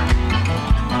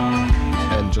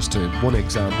 And just one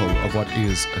example of what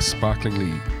is a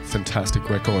sparklingly fantastic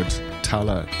record.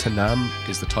 Tala Tanam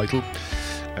is the title.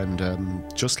 And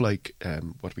just like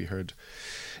what we heard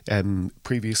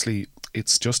previously,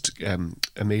 it's just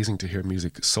amazing to hear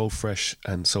music so fresh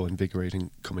and so invigorating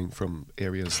coming from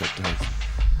areas that have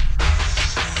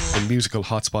been musical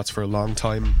hotspots for a long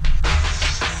time,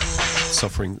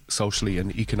 suffering socially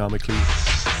and economically.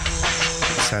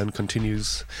 The sound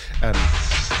continues.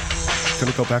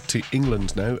 Going to go back to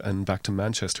England now and back to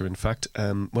Manchester. In fact,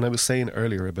 when I was saying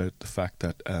earlier about the fact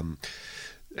that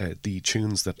the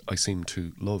tunes that I seem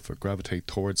to love or gravitate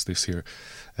towards this year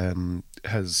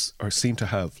seem to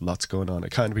have lots going on. I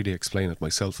can't really explain it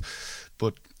myself,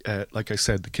 but like I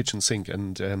said, the kitchen sink,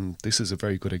 and this is a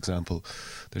very good example.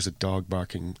 There's a dog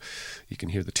barking, you can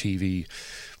hear the TV,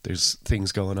 there's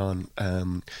things going on,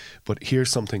 but here's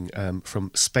something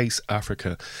from Space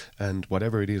Africa, and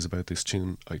whatever it is about this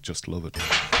tune, I just love it.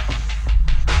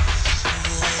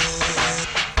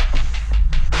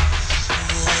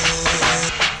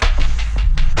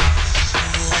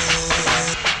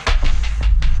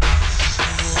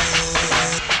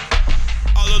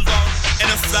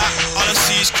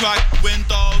 Cracked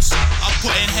windows, I'm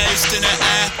putting haste in the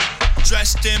air.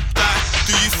 Dressed in black,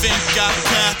 do you think I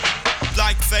care?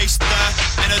 Blank face there,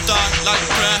 in the dark like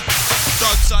prayer.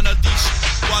 Dogs on a leash,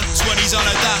 120s on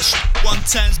a dash,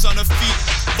 110s on the feet,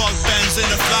 bog bends in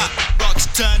the flat, rocks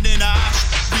turned in ash.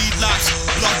 Relapse,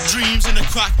 block dreams in the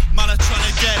crack. Man, I'm trying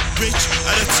to get rich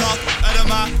at the top of the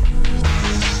map.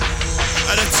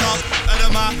 At the top of the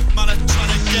map, man, I'm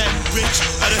trying to get rich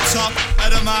at the top of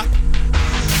the map.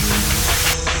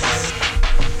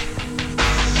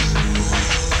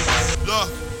 Look,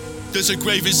 there's a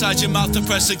grave inside your mouth to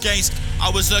press against. I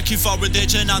was looking for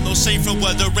religion, I'm no saint from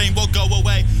where the rain will go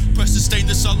away. Press to stain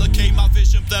the solacate, my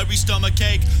vision blurry stomach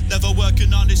ache. Never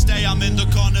working on this day, I'm in the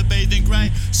corner bathing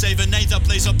grey. Saving names that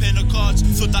blaze up in the cards,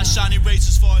 flood that shiny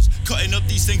razors for us. Cutting up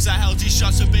these things, I held these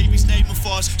shots of babies' name and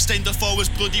force. Stained the forwards,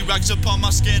 bloody rags upon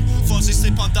my skin. Fuzzy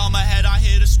slip on down my head, I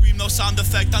hear the scream, no sound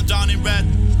effect, I'm down in red.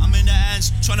 I'm in the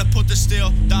ends, trying to put the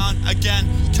steel down again.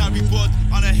 Carry wood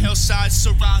on a hillside,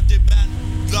 surrounded men.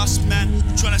 Lost men,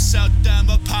 trying to sell them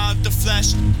a pound of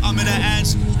flesh. I'm in the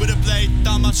ends, with a blade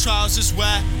down my trousers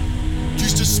where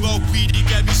used to smoke weed to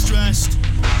get me stressed.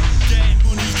 Getting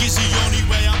money is the only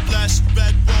way I'm blessed.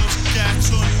 Red rose,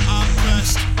 get on, I'm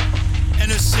pressed.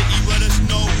 In a city where there's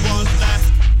no one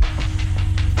left.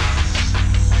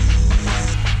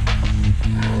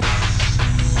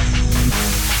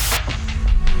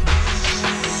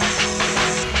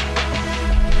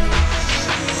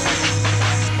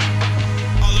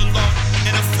 All alone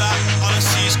in a flat, all I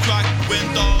see is cracked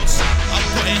windows. I'm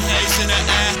putting haze in the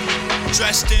air.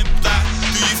 Dressed in black,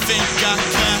 do you think I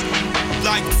care?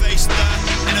 Blank face there,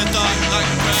 in the dark like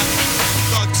prayer.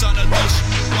 Dogs on a leash,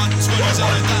 120s on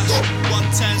a dash,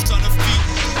 110s on the feet,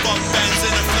 bog bends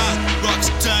in the flat, rocks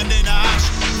turned in ash.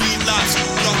 Relapse,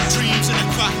 block dreams in the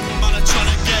crack. Man, I'm trying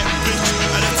to get rich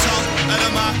at the top of the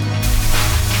map.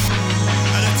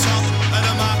 At the top of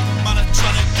the map, man, I'm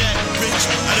trying to get rich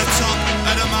at the top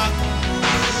of the map.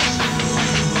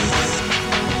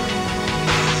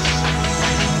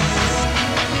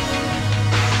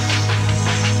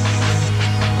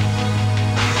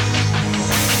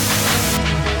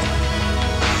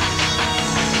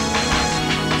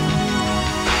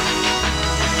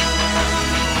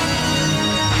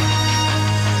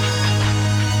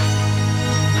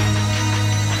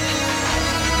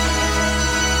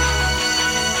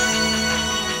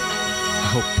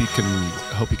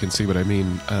 I hope you can see what I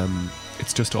mean.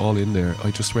 It's just all in there.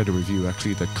 I just read a review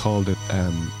actually that called it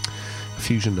a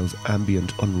fusion of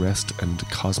ambient unrest and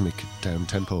cosmic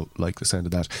down-tempo, like the sound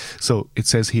of that. So it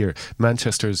says here,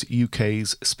 Manchester's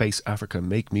UK's Space Africa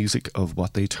make music of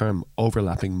what they term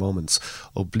overlapping moments,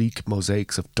 oblique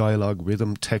mosaics of dialogue,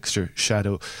 rhythm, texture,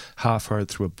 shadow, half heard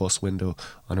through a bus window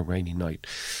on a rainy night.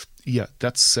 Yeah,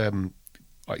 that's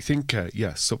I think,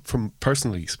 so from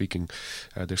personally speaking,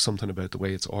 there's something about the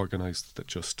way it's organised that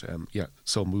just,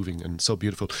 so moving and so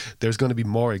beautiful. There's going to be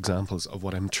more examples of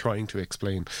what I'm trying to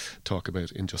talk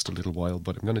about in just a little while,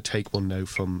 but I'm going to take one now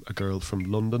from a girl from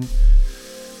London.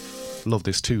 Love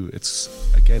this too. It's,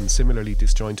 again, similarly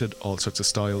disjointed, all sorts of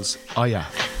styles. Aya.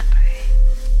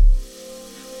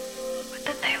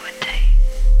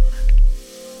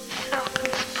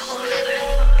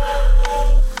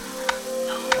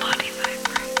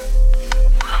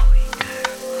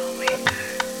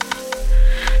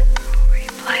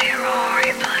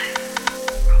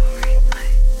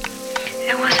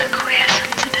 It was a queer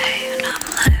sensitive.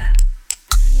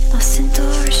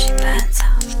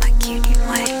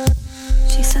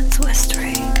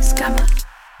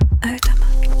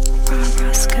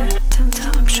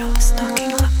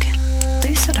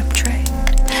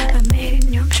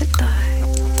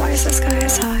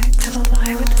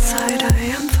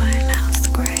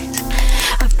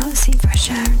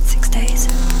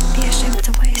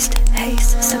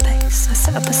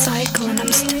 set up a cycle and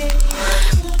I'm stuck.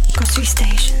 Cross 3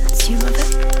 stations, you love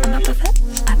it, I'm up of it,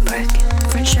 I'm broken,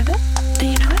 French of it, do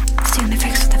you know it? It's the only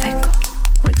fix with the vehicle.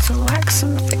 Wigs will wax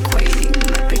on the thick waiting,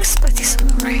 my big splitty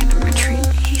submarine and retreat.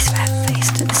 He's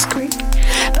fat-faced and discreet,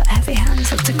 but heavy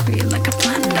hands look to green like a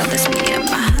plant. Now there's me and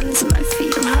my hands and my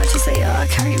feet, and hard as they are,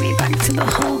 carry me back to the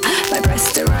hole. My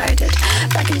breast derided,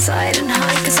 back inside and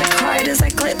high, cause I cried as I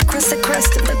clipped across the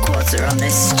crest of the quarter on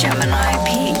this Gemini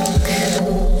peak.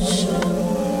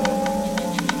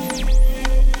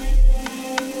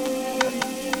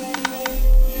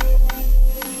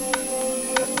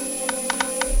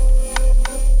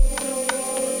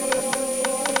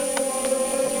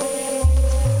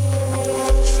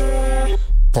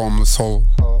 Bottomless hole,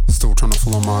 still trying to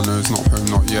follow my nose, not home,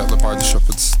 not yet, led by the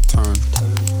shepherd's tone.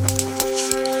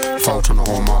 Foul trying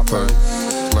to hold my boat,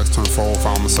 legs turn fold,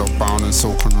 found myself bound in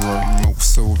silken rope, milk,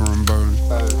 silver and bone.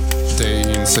 Day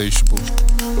insatiable,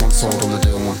 one sold on the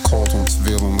deal, one cold, one's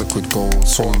veal and liquid gold,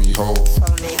 swallow me whole.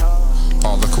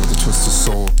 Hard liquor with a twisted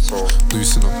soul,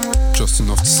 loosen up, just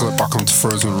enough to slip back onto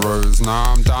frozen roads.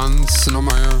 Now I'm dancing on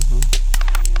my own.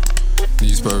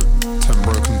 Knees bowed, 10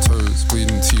 broken toes,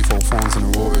 bleeding teeth, old fawns in a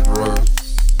watered rose.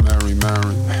 Mary,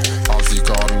 Mary, how's the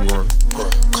garden grow?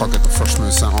 Can't get the fresh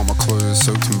mood scent on my clothes,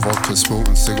 soaked in vodka, spilt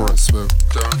and cigarette spill.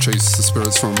 Chase the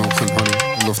spirits from milk and honey,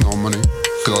 love no money.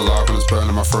 Feel alive and it's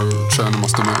burning my throat, churning my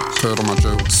stomach, curd on my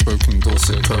joke, spoken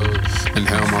Dorset code.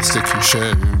 Inhale my sticky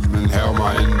shame, inhale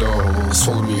my indo,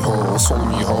 swallow me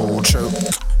whole, choke.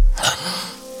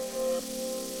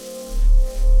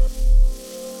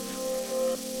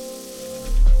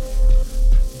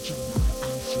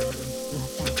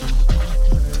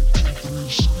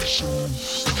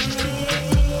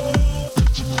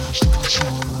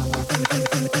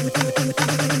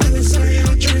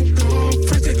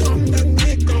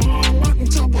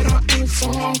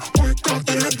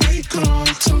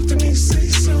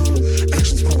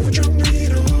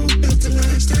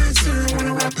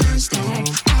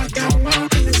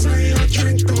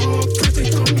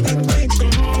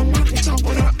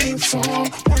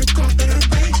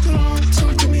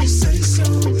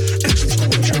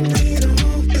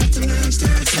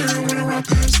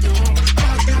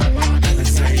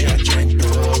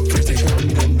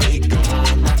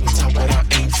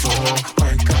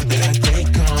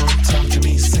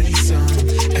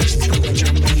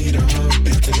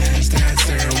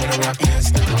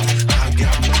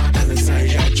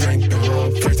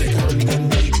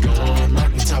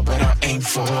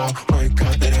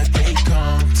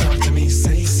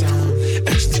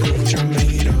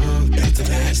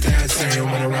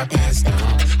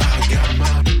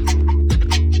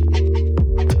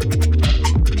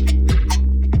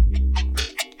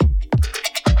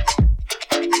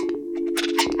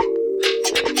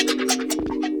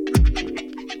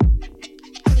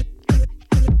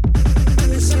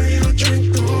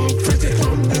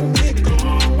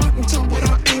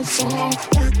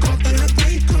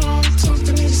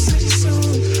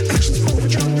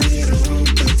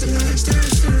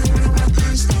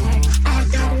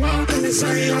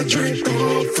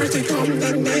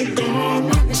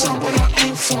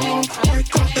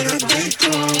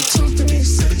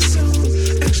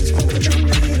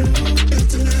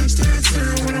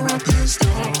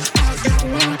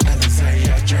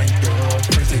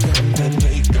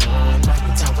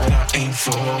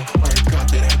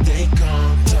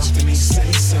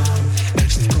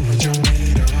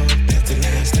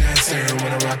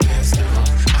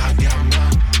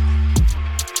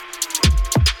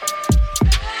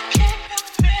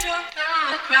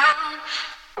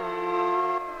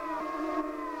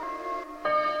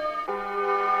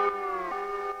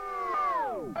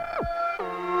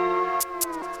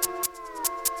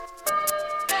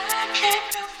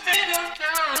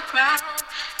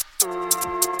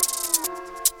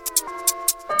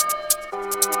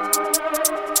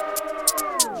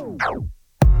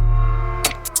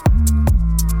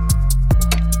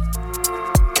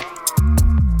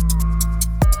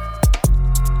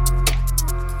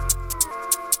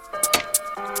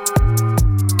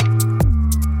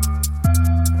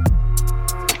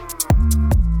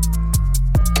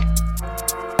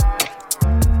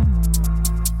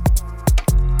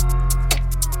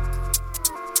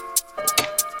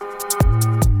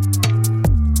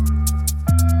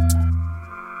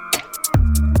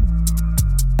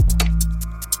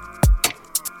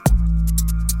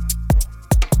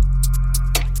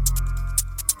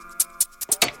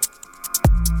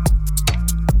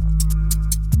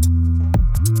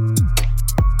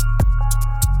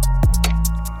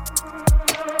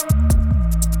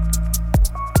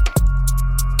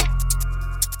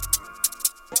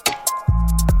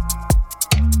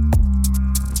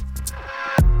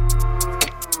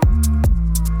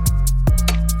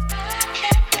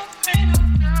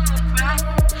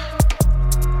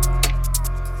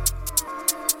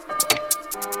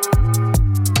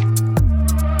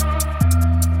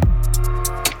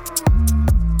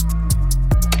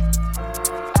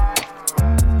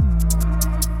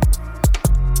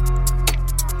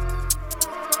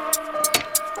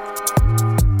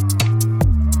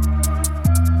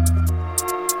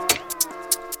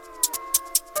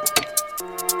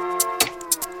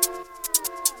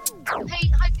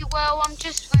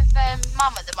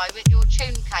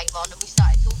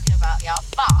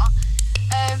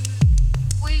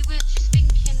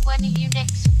 when are you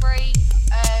next free?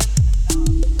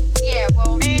 Yeah,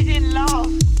 well. Made in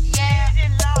love. Yeah. Made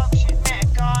in love. She met a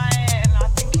guy and I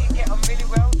think he'd get on really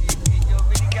well with you, Pete. You'll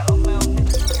really get on well with him.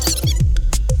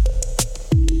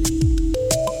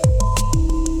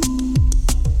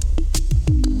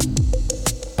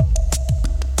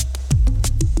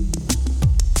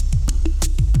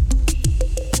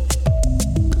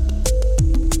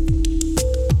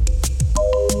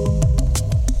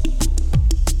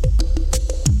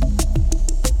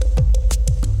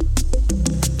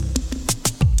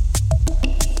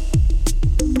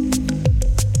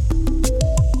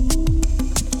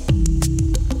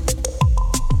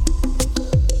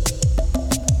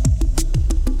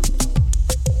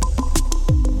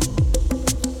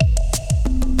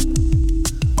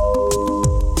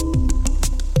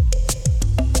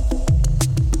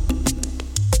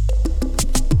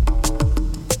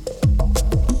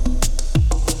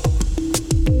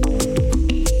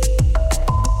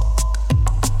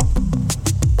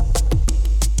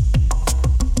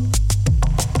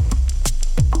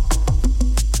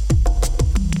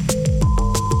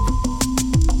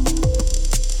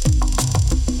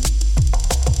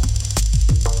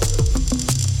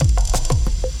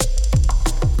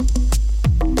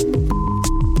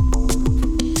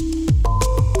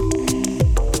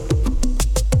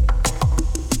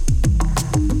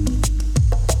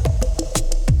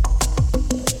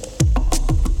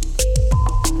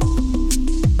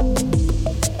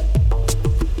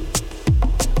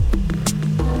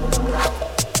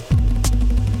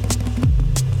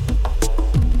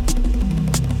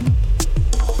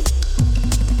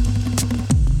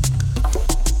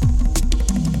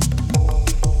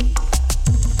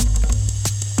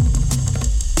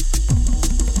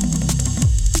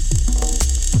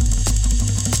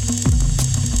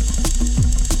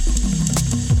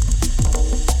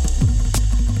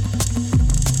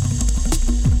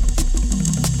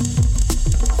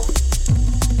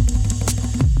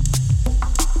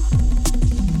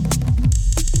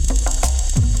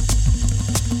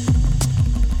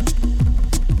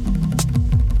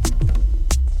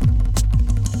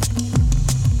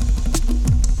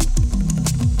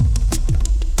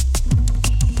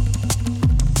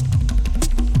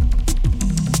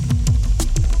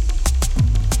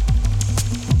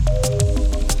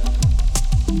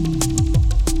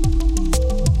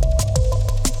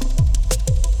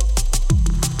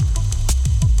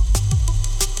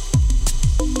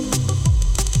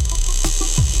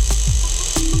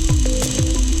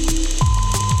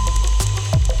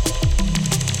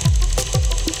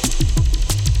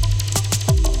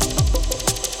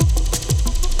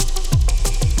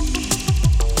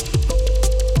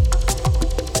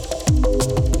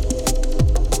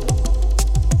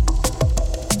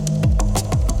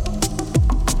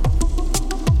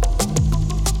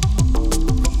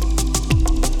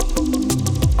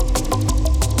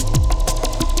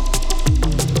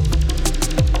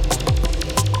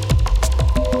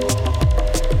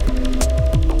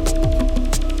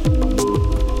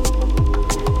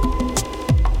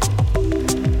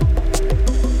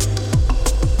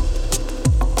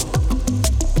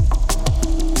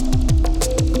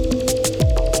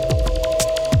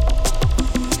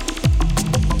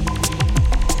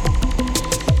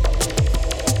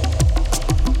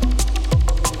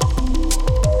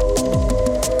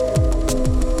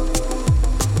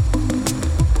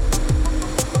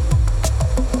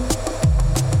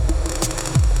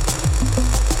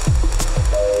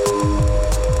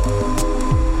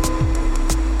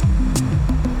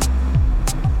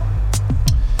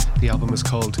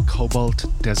 Cobalt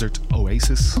Desert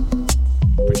Oasis,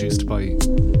 produced by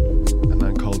a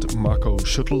man called Marco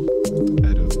Schüttel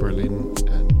out of Berlin,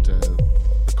 and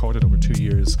recorded over 2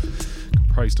 years,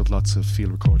 comprised of lots of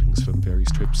field recordings from various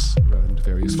trips around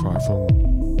various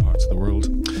far-flung parts of the world.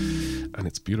 And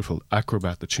it's beautiful.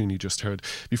 Acrobat, the tune you just heard.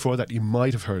 Before that, you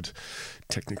might have heard,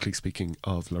 technically speaking,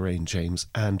 of Lorraine James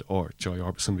and or Joy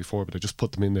Orbison before, but I just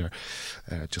put them in there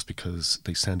just because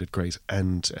they sounded great.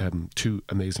 And 2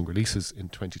 amazing releases in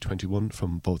 2021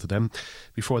 from both of them.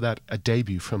 Before that, a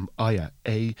debut from Aya,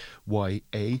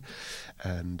 A-Y-A,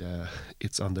 and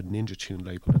it's on the Ninja Tune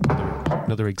label.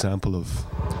 Another example of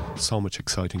so much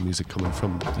exciting music coming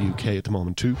from the UK at the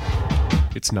moment too.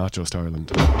 It's not just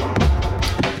Ireland.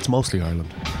 It's mostly Ireland.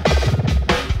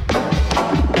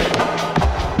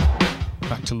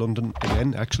 Back to London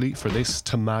again, actually, for this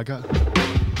Tamaga,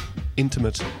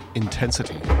 Intimate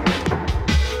Intensity.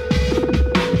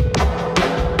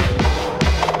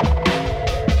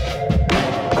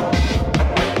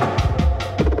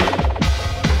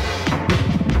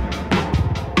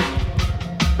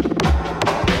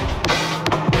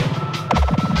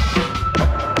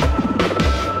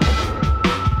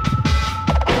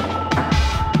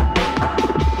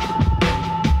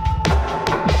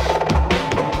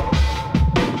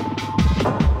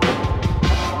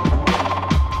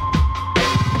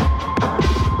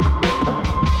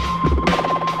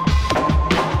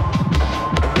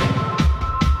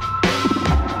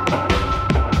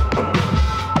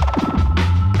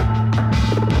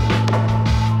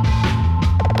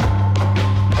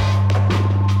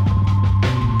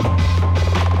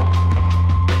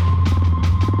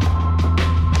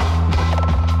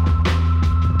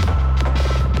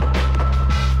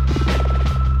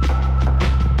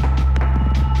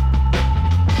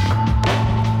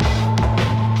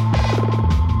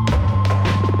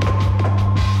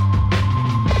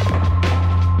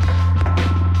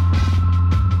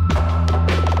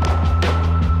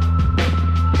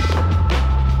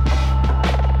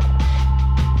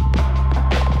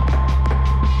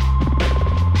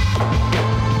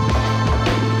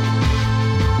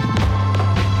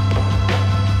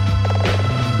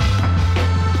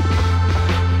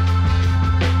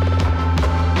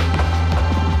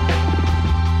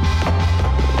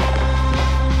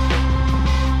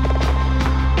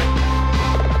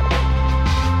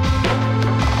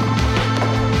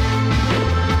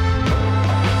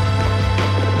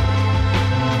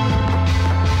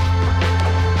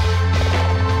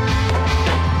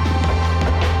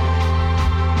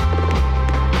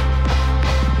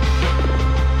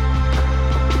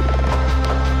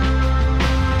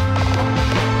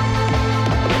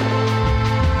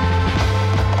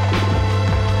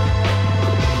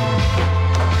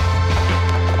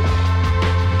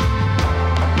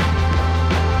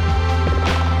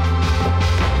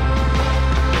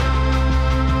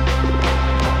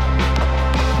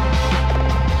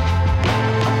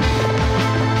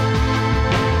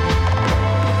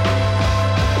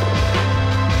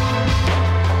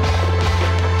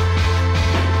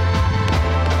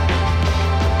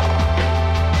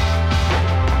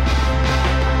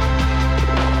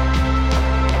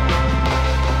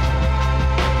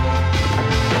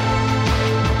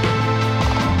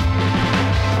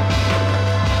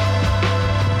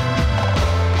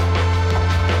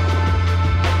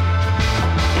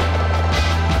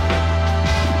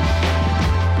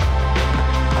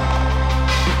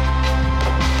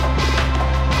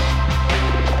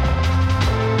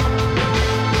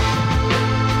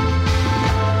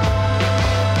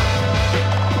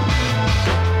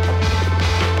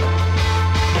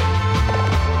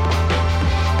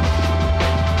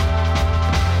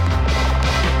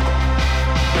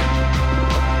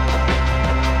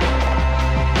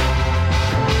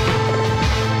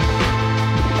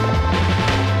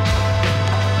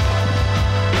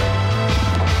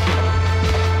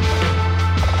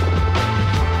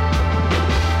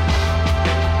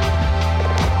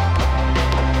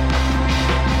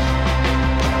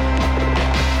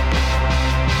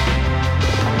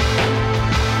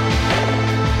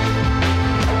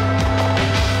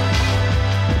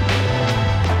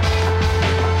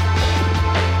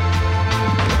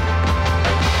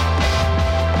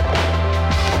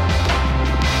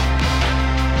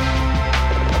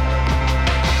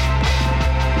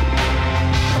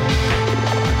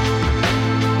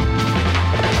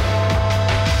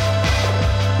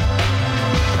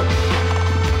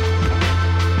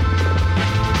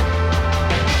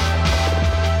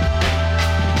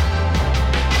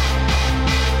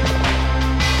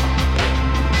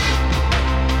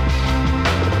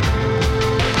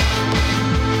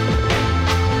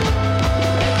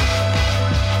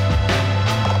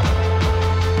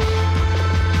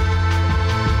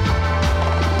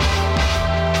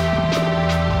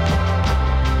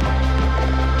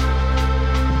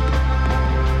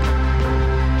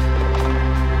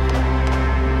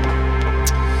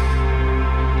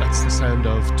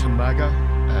 Tamaga,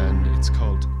 and it's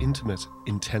called Intimate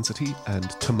Intensity. And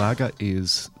Tamaga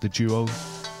is the duo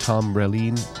Tom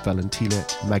Relin, Valentina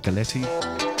Magaletti,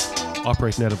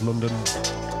 operating out of London.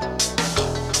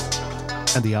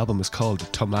 And the album is called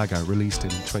Tamaga, released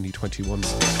in 2021.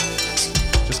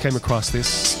 Just came across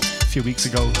this a few weeks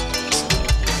ago.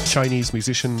 Chinese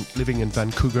musician living in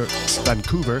Vancouver,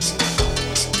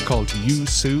 called Yu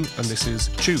Su, and this is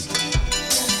Chu.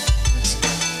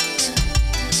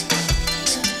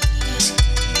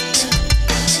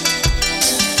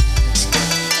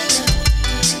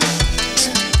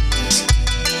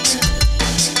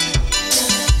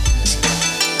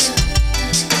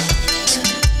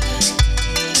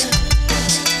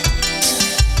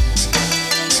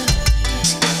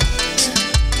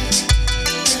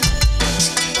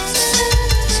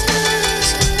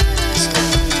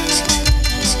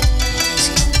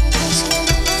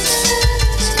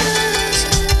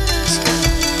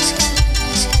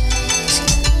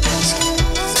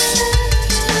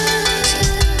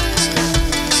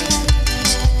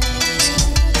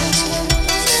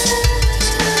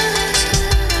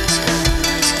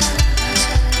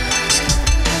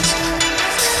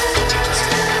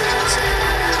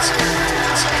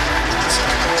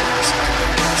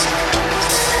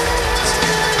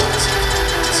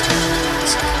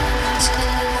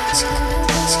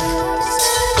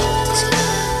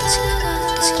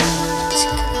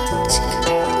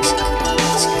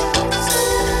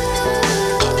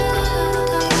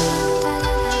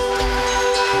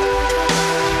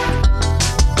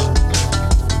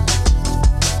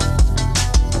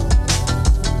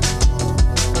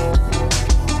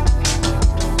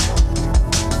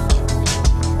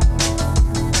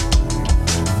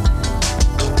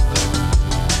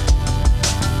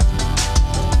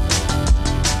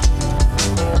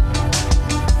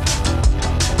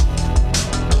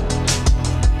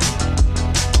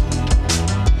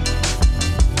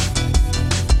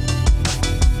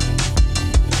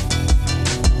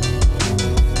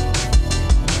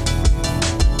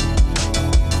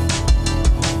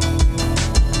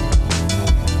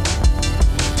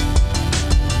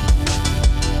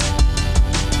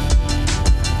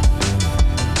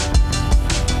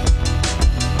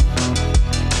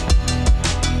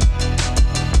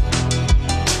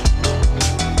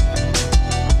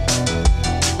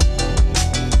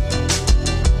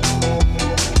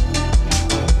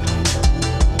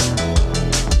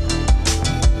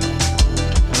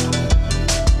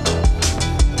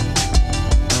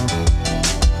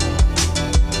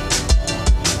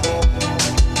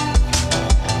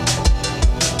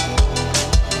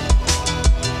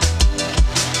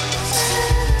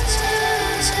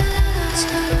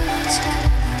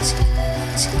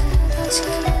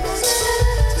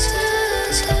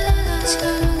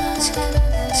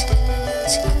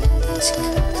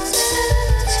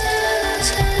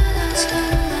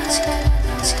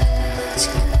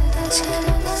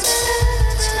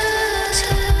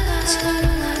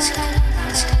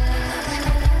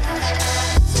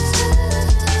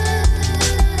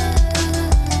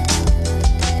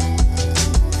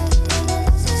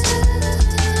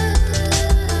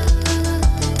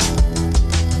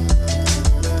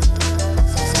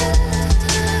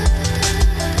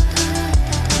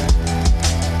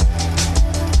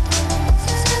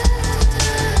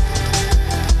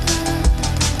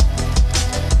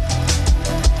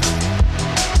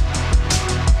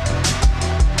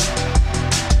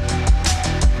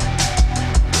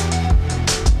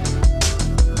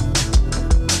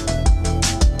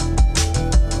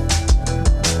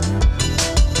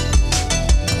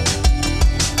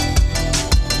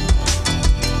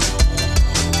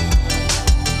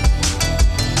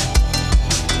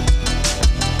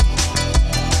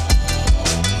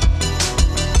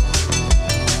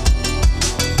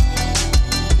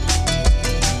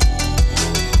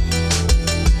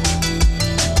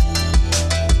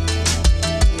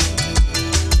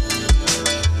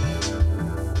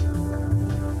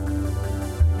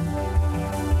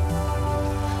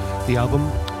 The album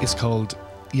is called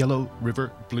Yellow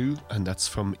River Blue, and that's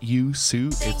from Yu Su.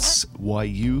 It's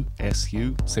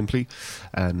Y-U-S-U, simply.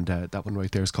 And that one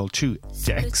right there is called Chu,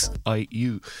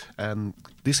 X-I-U.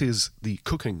 This is the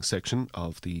cooking section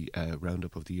of the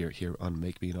roundup of the year here on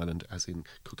Make Me an Island, as in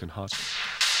cooking hot.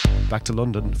 Back to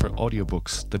London for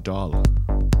audiobooks, The Doll.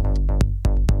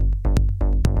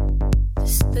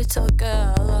 This little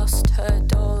girl lost her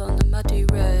doll on the muddy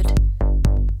road.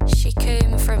 She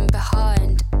came from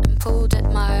behind and pulled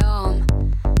at my arm.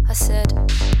 I said,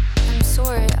 "I'm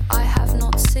sorry, I have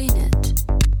not seen it."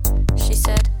 She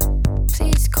said,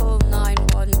 "Please call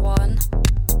 911.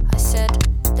 I said,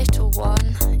 "Little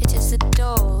one, it is a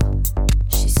doll."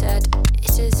 She said,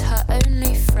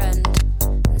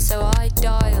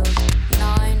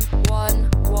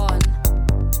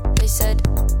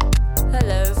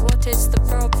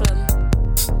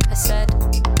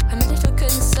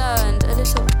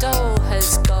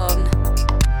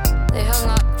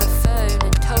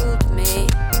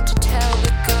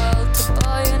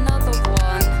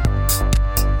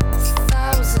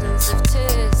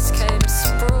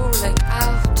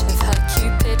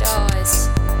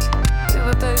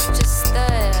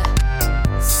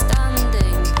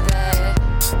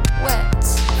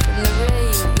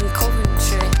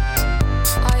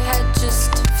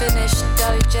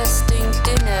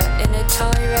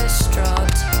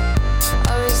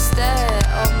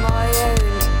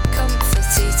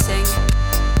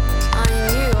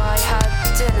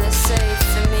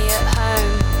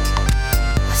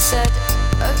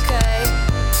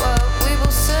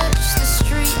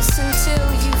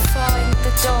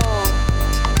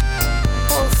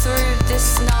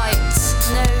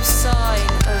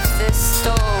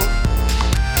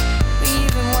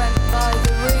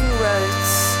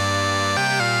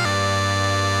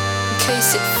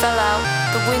 case it fell out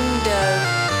the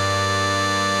window.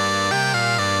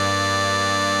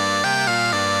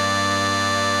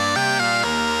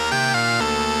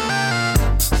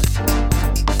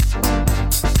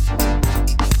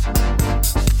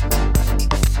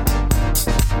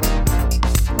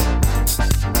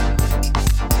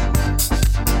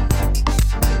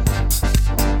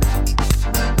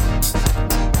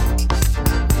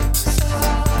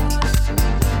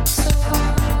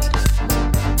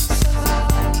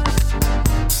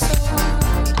 So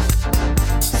hard.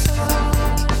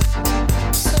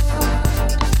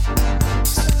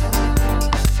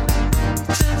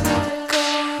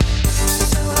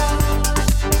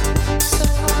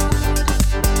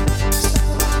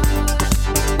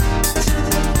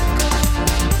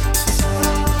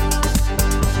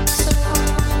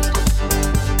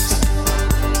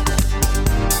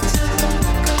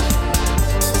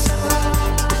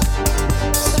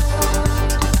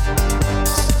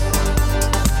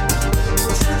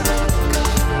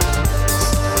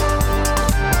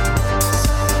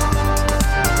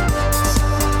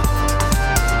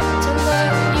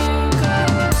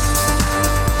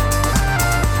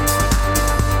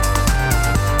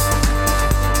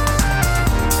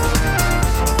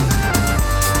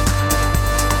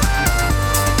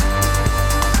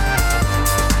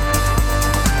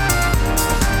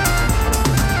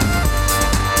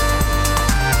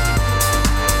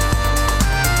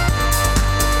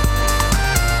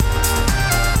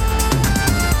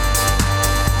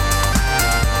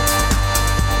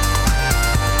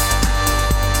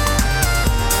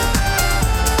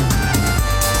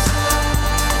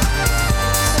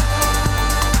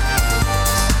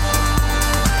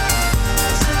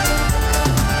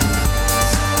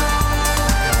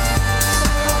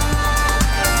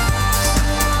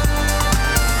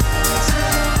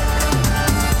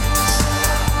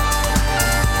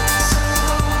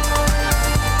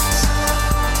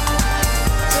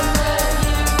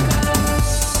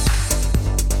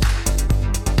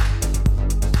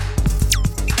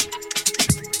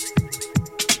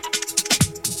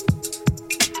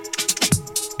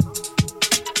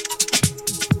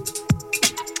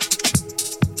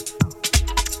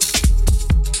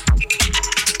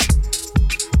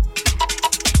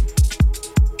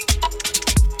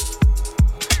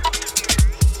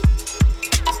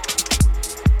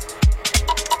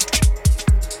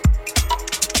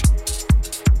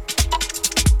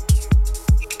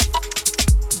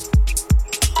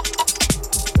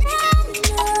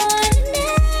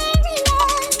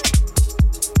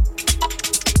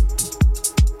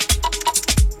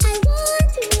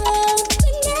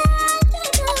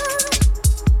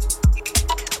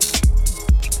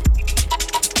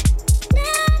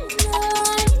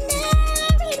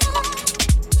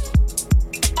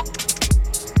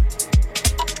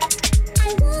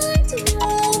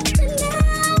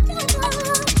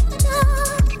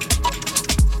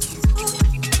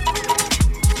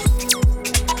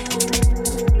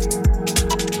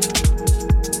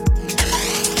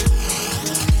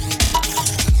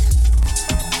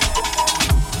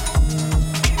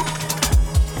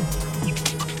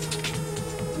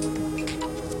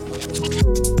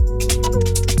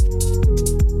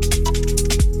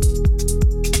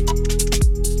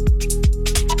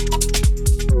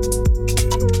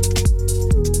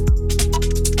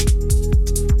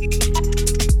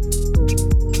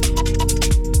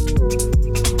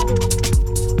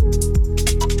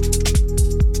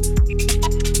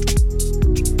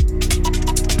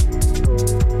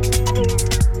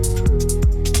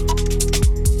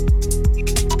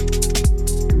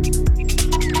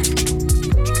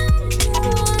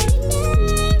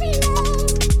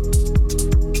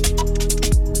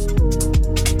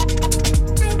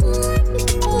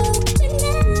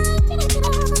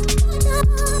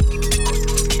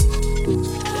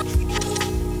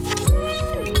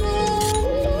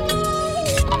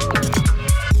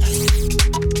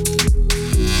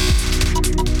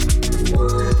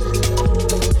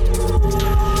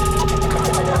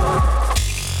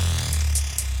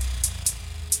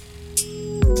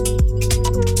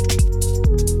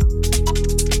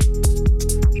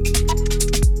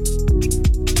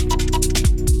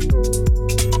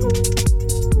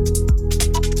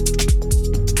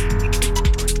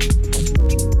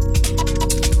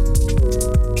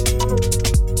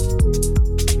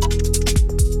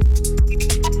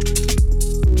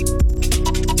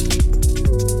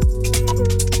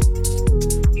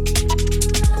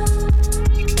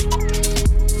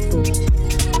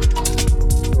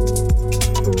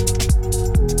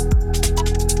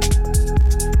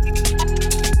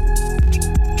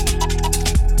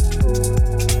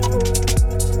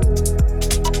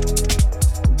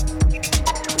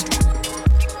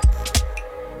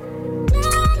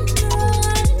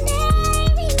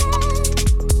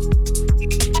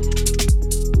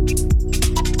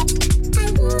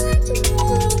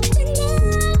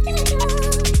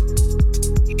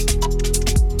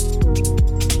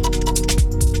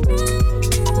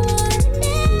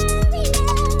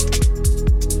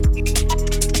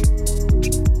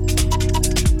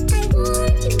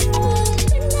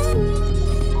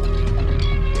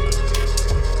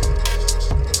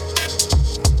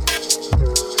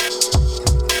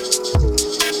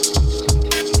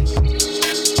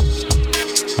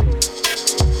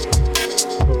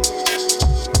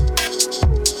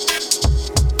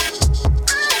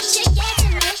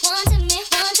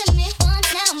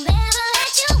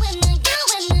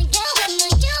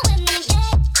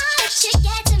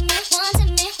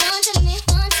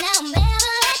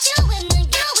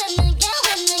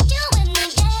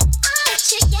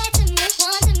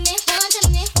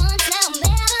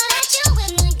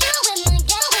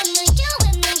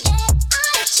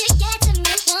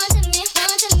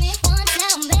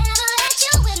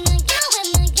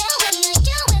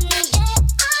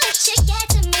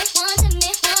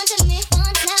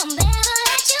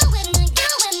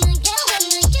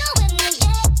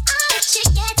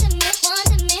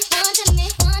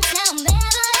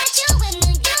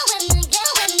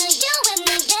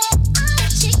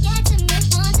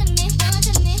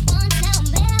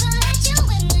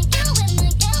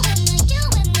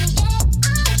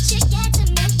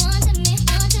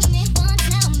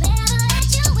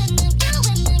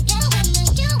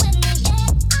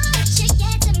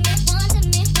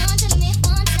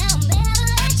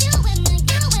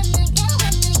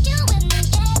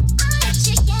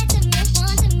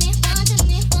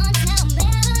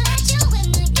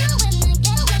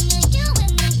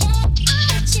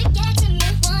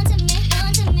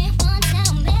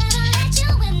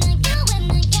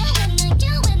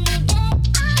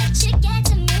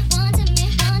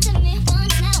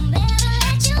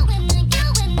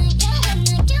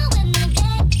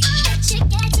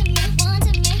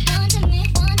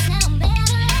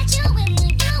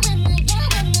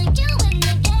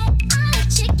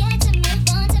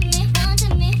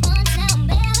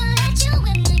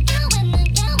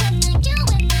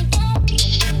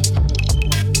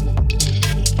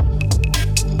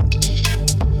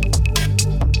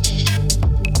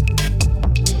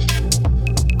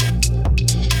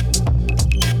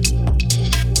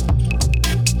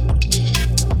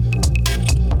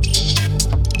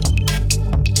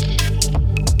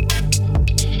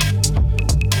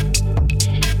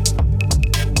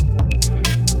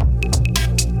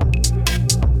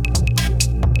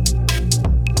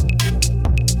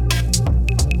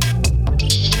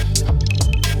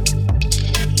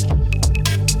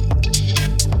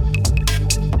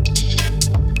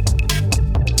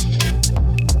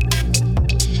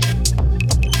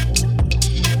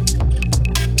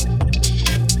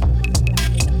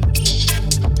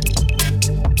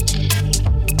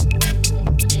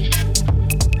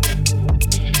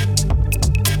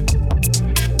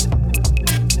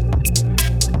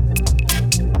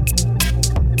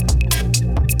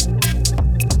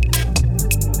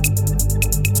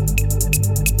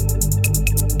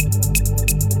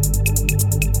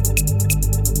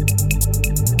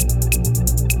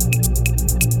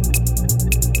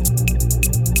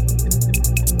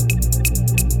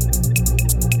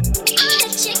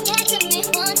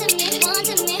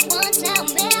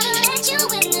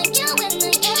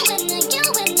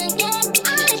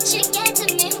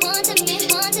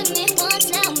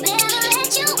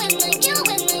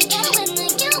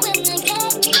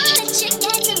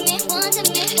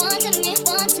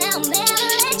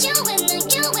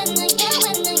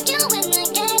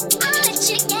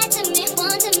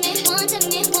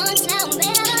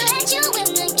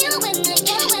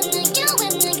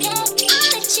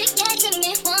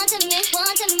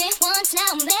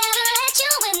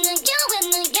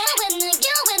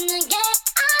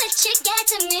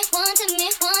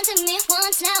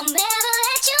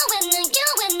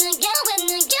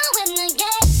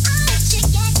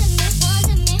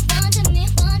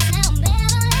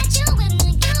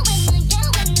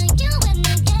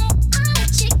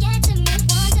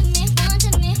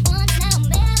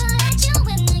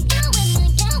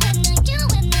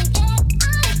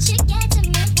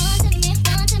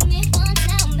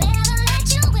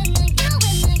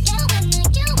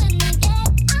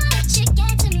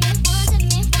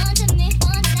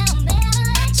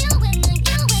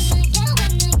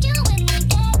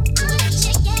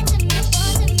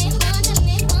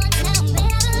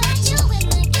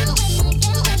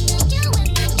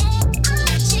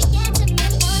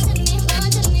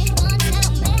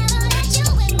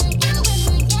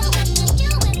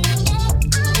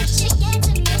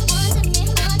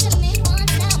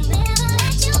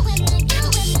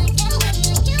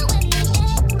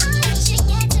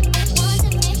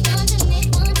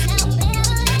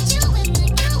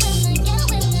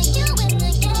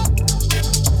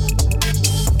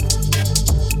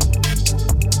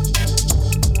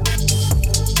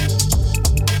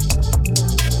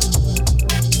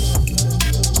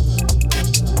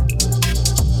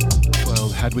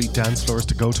 had we dance floors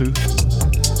to go to?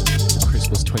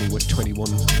 Christmas 2021.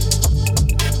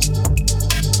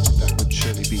 That would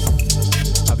surely be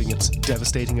having its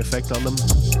devastating effect on them.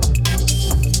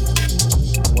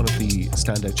 One of the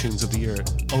standout tunes of the year,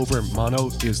 Over Mono,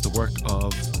 is the work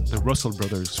of the Russell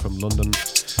brothers from London,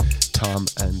 Tom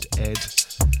and Ed,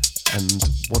 and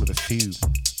one of the few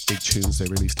big tunes they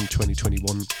released in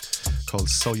 2021 called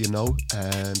So You Know.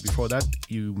 And before that,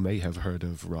 you may have heard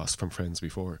of Ross from Friends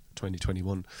before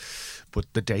 2021, but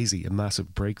The Daisy, a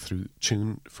massive breakthrough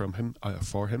tune from him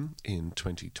for him in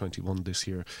 2021 this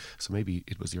year. So maybe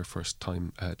it was your first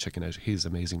time checking out his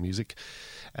amazing music.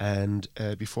 And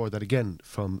before that, again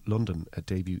from London, a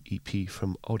debut EP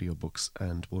from Audiobooks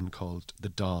and one called The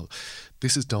Doll.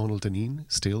 This is Donald Deneen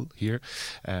still here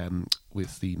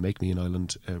with the Make Me an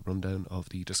Island rundown of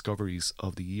the discoveries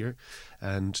of the year,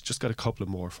 and just got a couple of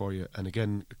more for you, and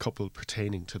again a couple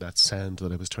pertaining to that sound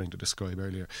that I was trying to describe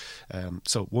earlier.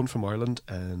 So one from Ireland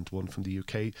and one from the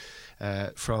UK.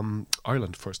 From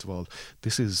Ireland, first of all,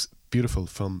 this is Beautiful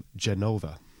from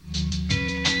Genova.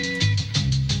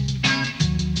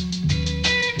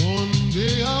 One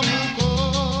day I woke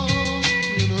up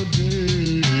in a day.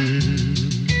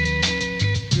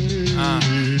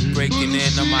 Breaking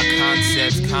in on my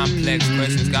concepts, complex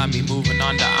questions got me moving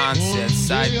on to onsets.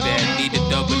 Side bet, need to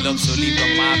double up, so leave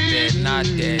on my bed. Not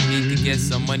dead, need to get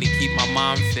some money, keep my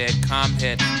mom fed. Calm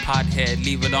head, pothead,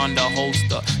 leave it on the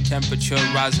holster. Temperature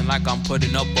rising like I'm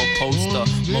putting up a poster.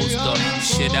 Most of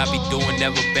shit I be doing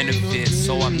never benefits,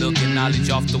 so I'm milking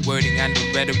knowledge off the wording and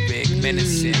the rhetoric.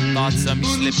 Menacing, thoughts of me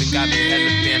slipping got me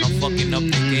hella bent. I'm fucking up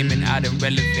the game and adding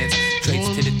relevance. Traits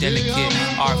to the delicate,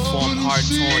 art form, heart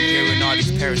torn, hearing all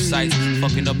these parasites.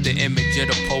 Fucking up the image of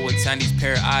the poets and these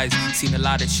pair of eyes. Seen a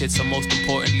lot of shit, so most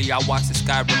importantly I watch the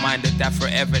sky, reminded that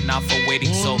forever not for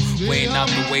waiting. So weighing out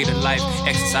the weight of life,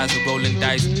 exercise with rolling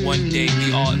dice. One day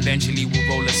we all eventually will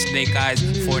roll a snake eyes.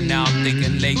 For now I'm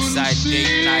thinking lakeside,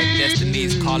 date night.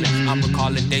 Destiny's calling, I'm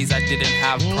recalling days I didn't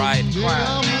have pride. Days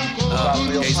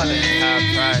I didn't have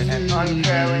pride. An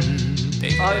uncaring,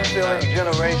 unfeeling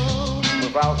generation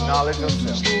without knowledge of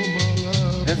self.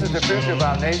 This is the future of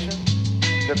our nation,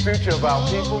 the future of our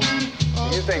people.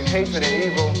 Do you think hatred and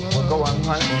evil will go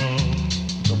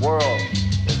unpunished? The world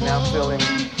is now feeling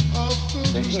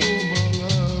the heat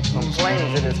from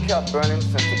flames it has kept burning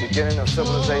since the beginning of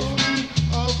civilization.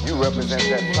 You represent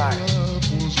that fire.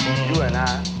 You and I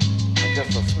are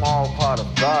just a small part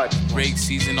of God's. Break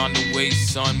season on the way,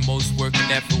 son. Most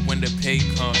working effort when the pay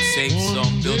comes. Save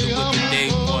some, build it with the day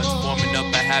ones. Forming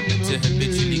up a habit to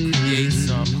habitually create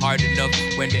some. Hard enough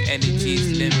when the energy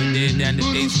is limited and the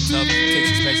days are tough.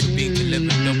 Takes a special being to live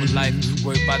a double life.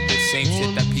 Worry about the same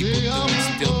shit that people do and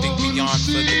still think beyond.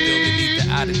 Further building need the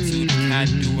attitude, can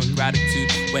do and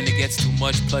gratitude. When it gets too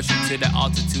much, plush into the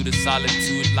altitude of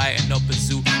solitude. Lighten up a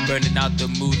zoo, burning out the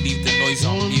mood, leave the noise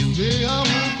on mute.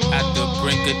 At the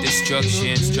brink of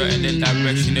destruction, strutting in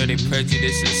direction of their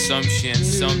prejudice assumptions.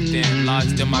 Something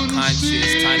lodged in my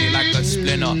conscience, tiny like a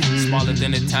splinter, smaller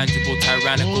than a tangible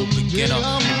tyrannical beginner.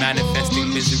 And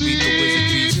manifesting misery, the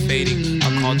wizardry is fading.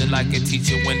 I called it like a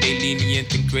teacher when they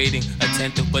lenient and grading,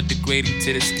 attentive but degrading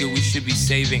to the skill we should be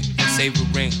saving and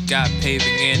savoring. Got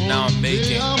paving in, now I'm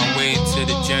making my way into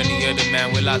the journey of the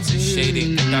man with lots of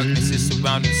shading. The darkness is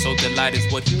surrounding, so the light is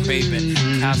what he's craving.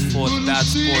 Cast forth bad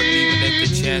sport, leaving it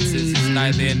the chances. It's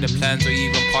neither in the plans or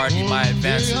even part in my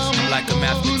advances. I'm like a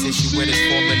mathematician where there's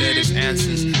formula, there's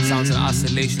answers. Sounds and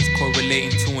oscillations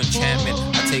correlating to enchantment.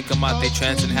 I take them out their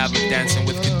trance and have them dancing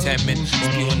with contentment.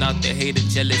 Spewing out their hate and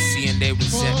jealousy and their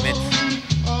resentment.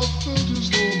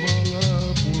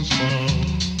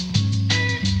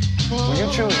 Will you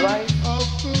choose life?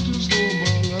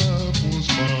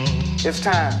 It's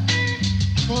time.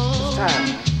 It's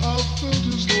time.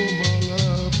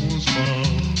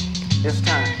 It's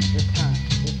time. It's time.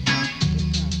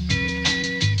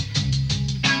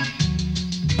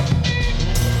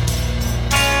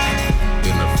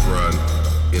 In the front,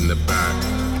 in the back,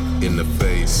 in the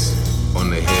face, on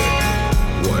the hip.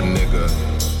 What a nigga,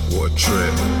 what a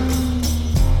trip.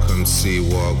 Come see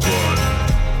what I got.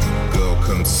 Girl,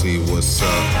 come see what's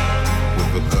up.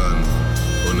 With a gun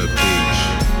on the beach.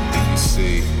 If you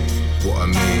see what I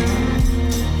mean.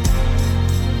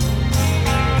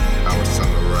 Our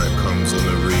samurai comes on a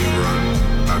rerun.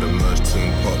 How the merch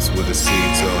tin pots with the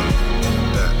seeds on.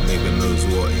 That nigga knows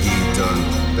what he done.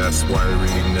 That's why he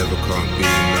really never can't be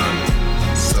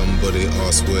none. Somebody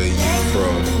ask where you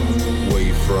from. Where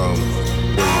you from?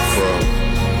 Where you from?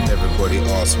 Everybody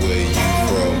ask where you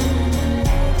from.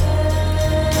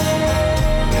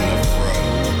 In the front,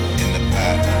 in the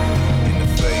back, in the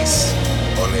face,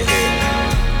 on the hip.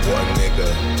 What a nigga,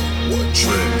 what a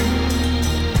trip.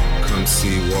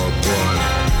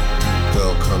 Wagwan.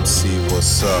 Girl, come see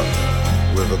what's up.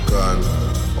 With a gun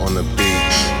on the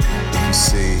beach. If you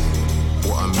see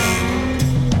what I mean.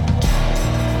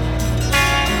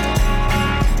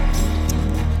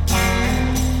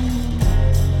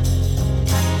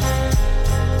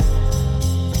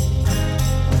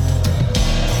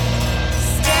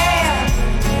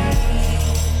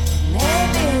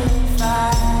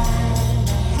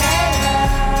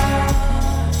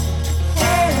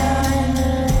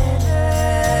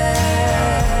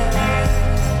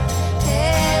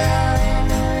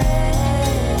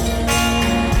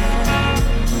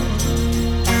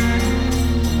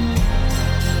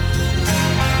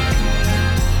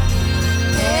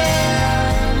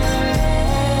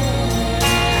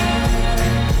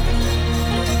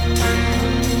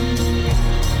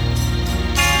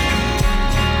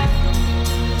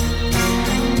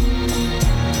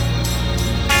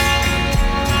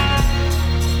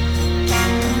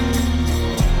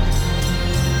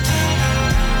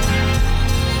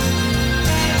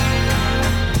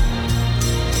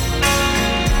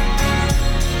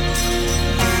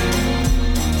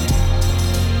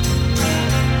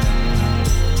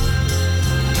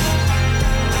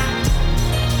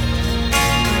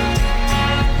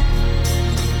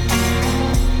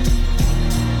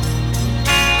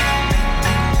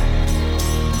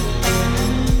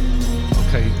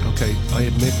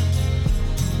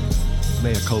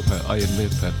 I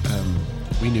admit that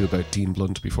we knew about Dean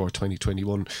Blunt before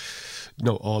 2021.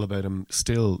 Know all about him.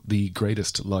 Still the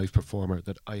greatest live performer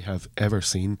that I have ever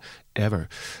seen, ever.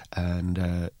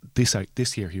 And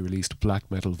this year he released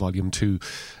Black Metal Volume 2.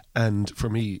 And for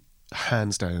me,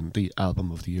 hands down the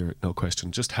album of the year, no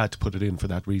question. Just had to put it in for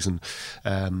that reason.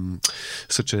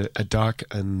 Such a dark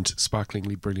and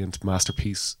sparklingly brilliant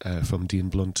masterpiece from Dean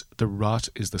Blunt. The Rot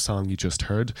is the song you just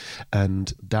heard,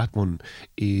 and that one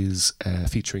is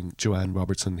featuring Joanne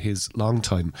Robertson, his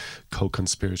longtime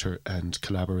co-conspirator and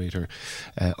collaborator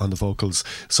on the vocals.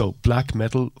 So Black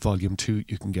Metal Volume 2,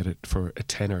 you can get it for a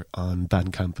tenner on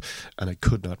Bandcamp, and I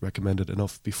could not recommend it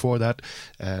enough. Before that,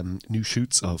 New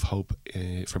Shoots of Hope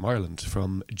from Ireland,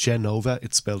 from Genova.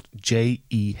 It's spelled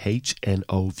Jehnova,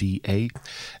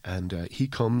 and he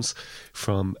comes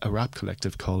from a rap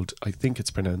collective called, I think it's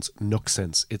pronounced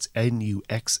Nuxsense. It's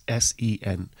Nuxsense,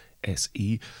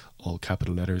 all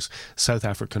capital letters, South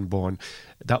African born.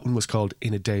 That one was called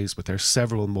In a Daze, but there's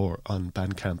several more on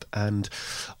Bandcamp and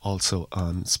also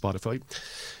on Spotify,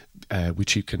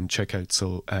 which you can check out.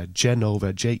 So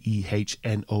Genova,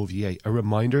 Jehnova. A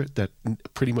reminder that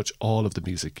pretty much all of the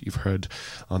music you've heard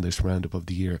on this roundup of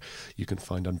the year you can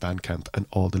find on Bandcamp, and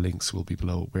all the links will be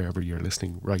below wherever you're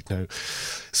listening right now.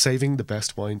 Saving the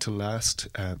best wine to last,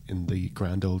 in the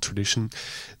grand old tradition.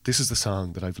 This is the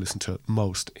song that I've listened to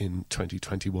most in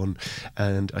 2021,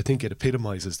 and I think it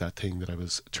epitomizes that thing that I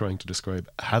was trying to describe,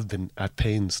 have been at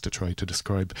pains to try to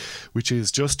describe, which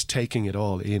is just taking it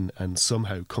all in and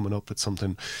somehow coming up with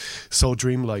something so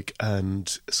dreamlike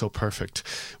and so perfect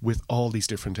with all these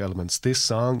different elements. This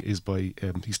song is by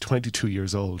he's 22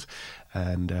 years old,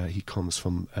 and he comes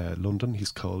from London.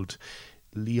 He's called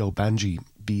Leo Banji,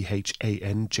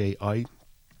 Bhanji.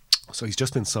 So he's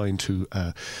just been signed to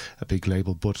a big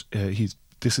label, but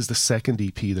this is the second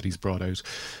EP that he's brought out.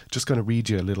 Just going to read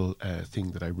you a little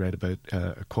thing that I read about,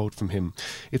 a quote from him.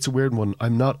 It's a weird one.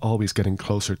 I'm not always getting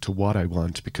closer to what I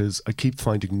want because I keep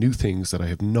finding new things that I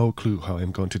have no clue how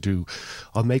I'm going to do.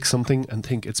 I'll make something and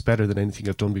think it's better than anything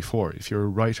I've done before. If you're a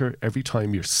writer, every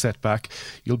time you're set back,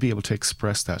 you'll be able to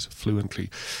express that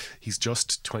fluently. He's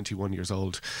just 21 years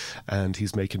old and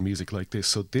he's making music like this.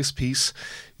 So this piece,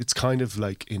 it's kind of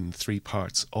like in 3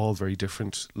 parts, all very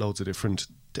different, loads of different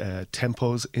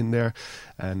tempos in there,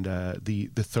 and the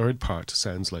third part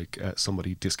sounds like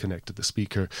somebody disconnected the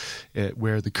speaker,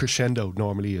 where the crescendo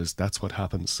normally is. That's what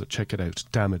happens. So check it out.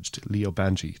 Damaged, Leo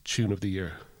Banji, tune of the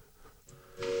year.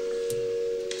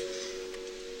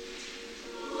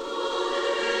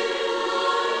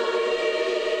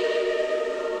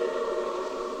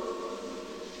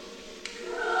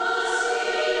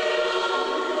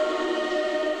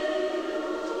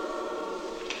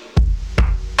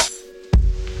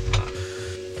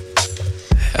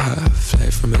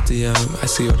 From a DM, I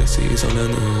see all they see is on the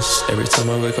news. Every time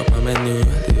I wake up I'm a new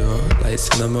Leo. Lights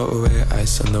in the motorway,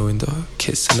 ice on the window.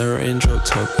 Kiss in the raindrop,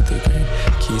 talk with the green.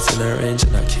 Keys in the range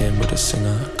and I came with a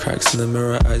singer. Cracks in the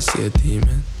mirror, I see a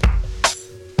demon.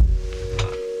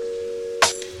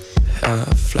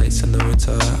 Flights in the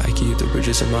winter, I keep the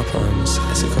bridges in my palms.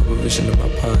 I see a couple vision in my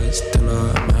past.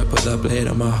 Dinner, I might put that blade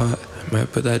on my heart. I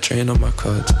might put that train on my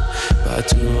cut. But I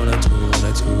do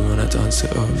wanna dance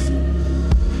it off.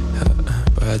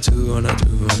 But I I do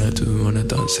wanna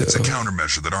dance it. It's a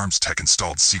countermeasure that Arms Tech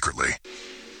installed secretly.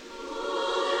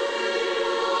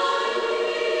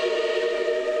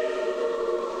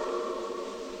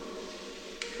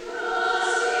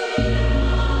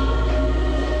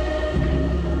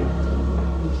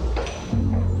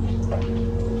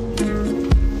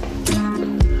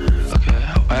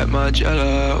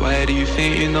 Margiela, why do you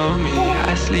think you know me?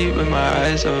 I sleep with my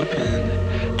eyes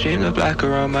open, dream the black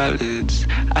around my lids.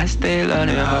 I stay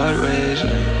learning hard ways.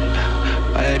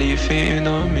 Why do you think you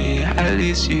know me? At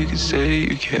least you could say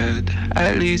you cared.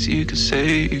 At least you could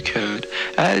say you cared.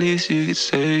 At least you could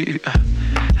say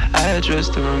I address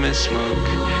the room in smoke.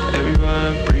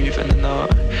 Everyone breathing and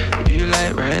out. You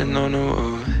like writing on the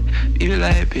wall. You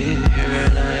like being here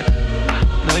at night.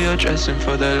 Know you're dressing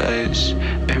for the lights.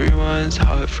 Everyone's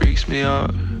heart freaks me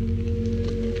out.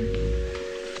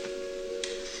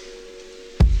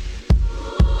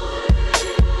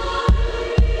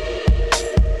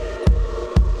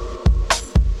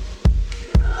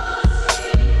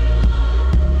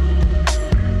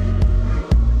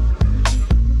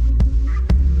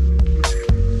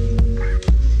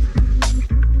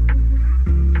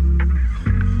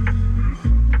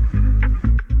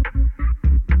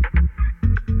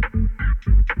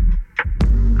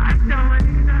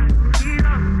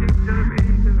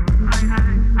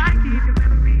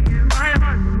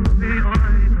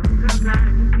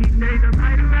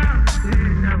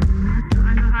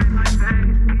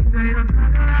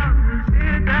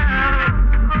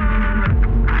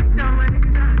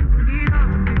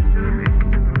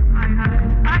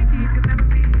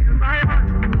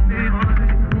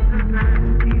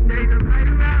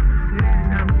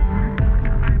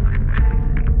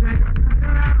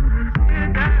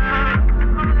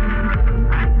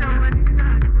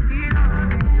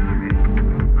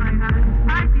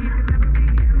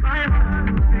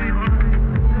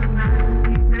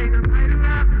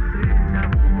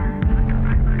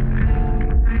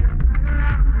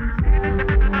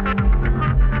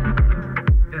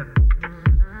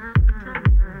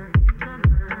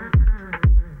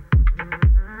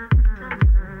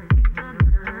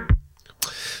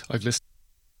 I've listened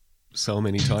so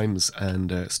many times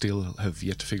and still have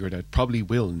yet to figure it out. Probably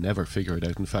will never figure it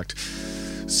out, in fact.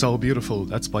 So beautiful.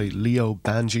 That's by Leo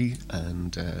Banji,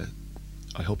 and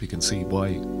I hope you can see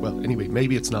why. Well, anyway,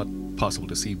 maybe it's not possible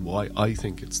to see why I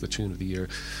think it's the tune of the year,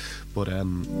 but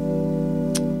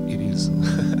it is.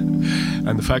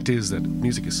 And the fact is that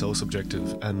music is so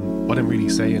subjective, and what I'm really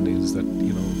saying is that,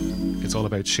 you know, it's all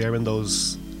about sharing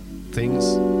those things,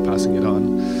 passing it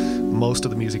on. Most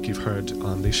of the music you've heard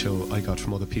on this show I got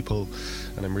from other people,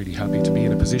 and I'm really happy to be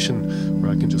in a position where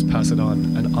I can just pass it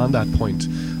on. And on that point,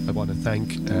 I want to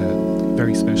thank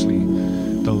very specially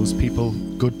those people,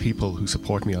 good people, who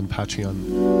support me on Patreon,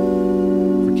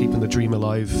 for keeping the dream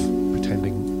alive,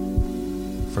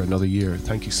 pretending for another year.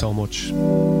 Thank you so much.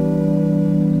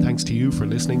 Thanks to you for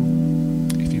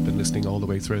listening, if you've been listening all the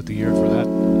way throughout the year, for that.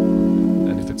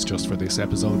 And if it's just for this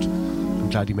episode, I'm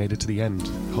glad you made it to the end.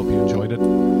 Hope you enjoyed it.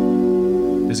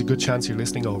 There's a good chance you're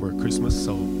listening over Christmas,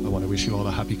 so I want to wish you all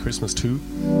a happy Christmas too.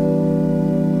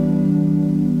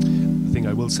 The thing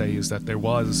I will say is that there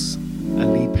was a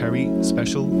Lee Perry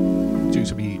special due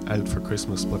to be out for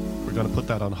Christmas, but we're going to put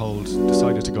that on hold.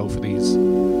 Decided to go for these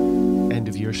end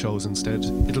of year shows instead.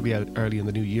 It'll be out early in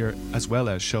the new year, as well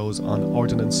as shows on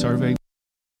Ordnance Survey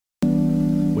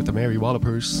with the Mary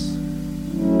Wallopers,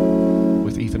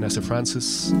 with Vanessa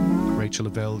Francis, Rachel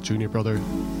Lavelle, Junior Brother,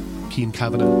 Keane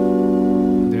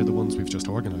Kavanagh. They're the ones we've just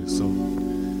organised, so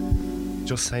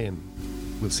just saying,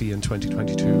 we'll see you in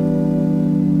 2022.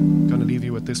 Gonna leave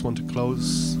you with this one to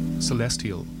close.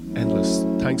 Celestial, Endless.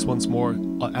 Thanks once more,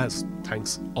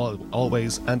 thanks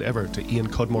always and ever to Ian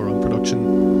Cudmore on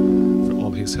production for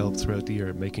all his help throughout the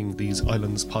year making these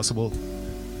islands possible.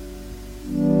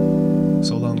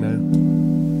 So long now.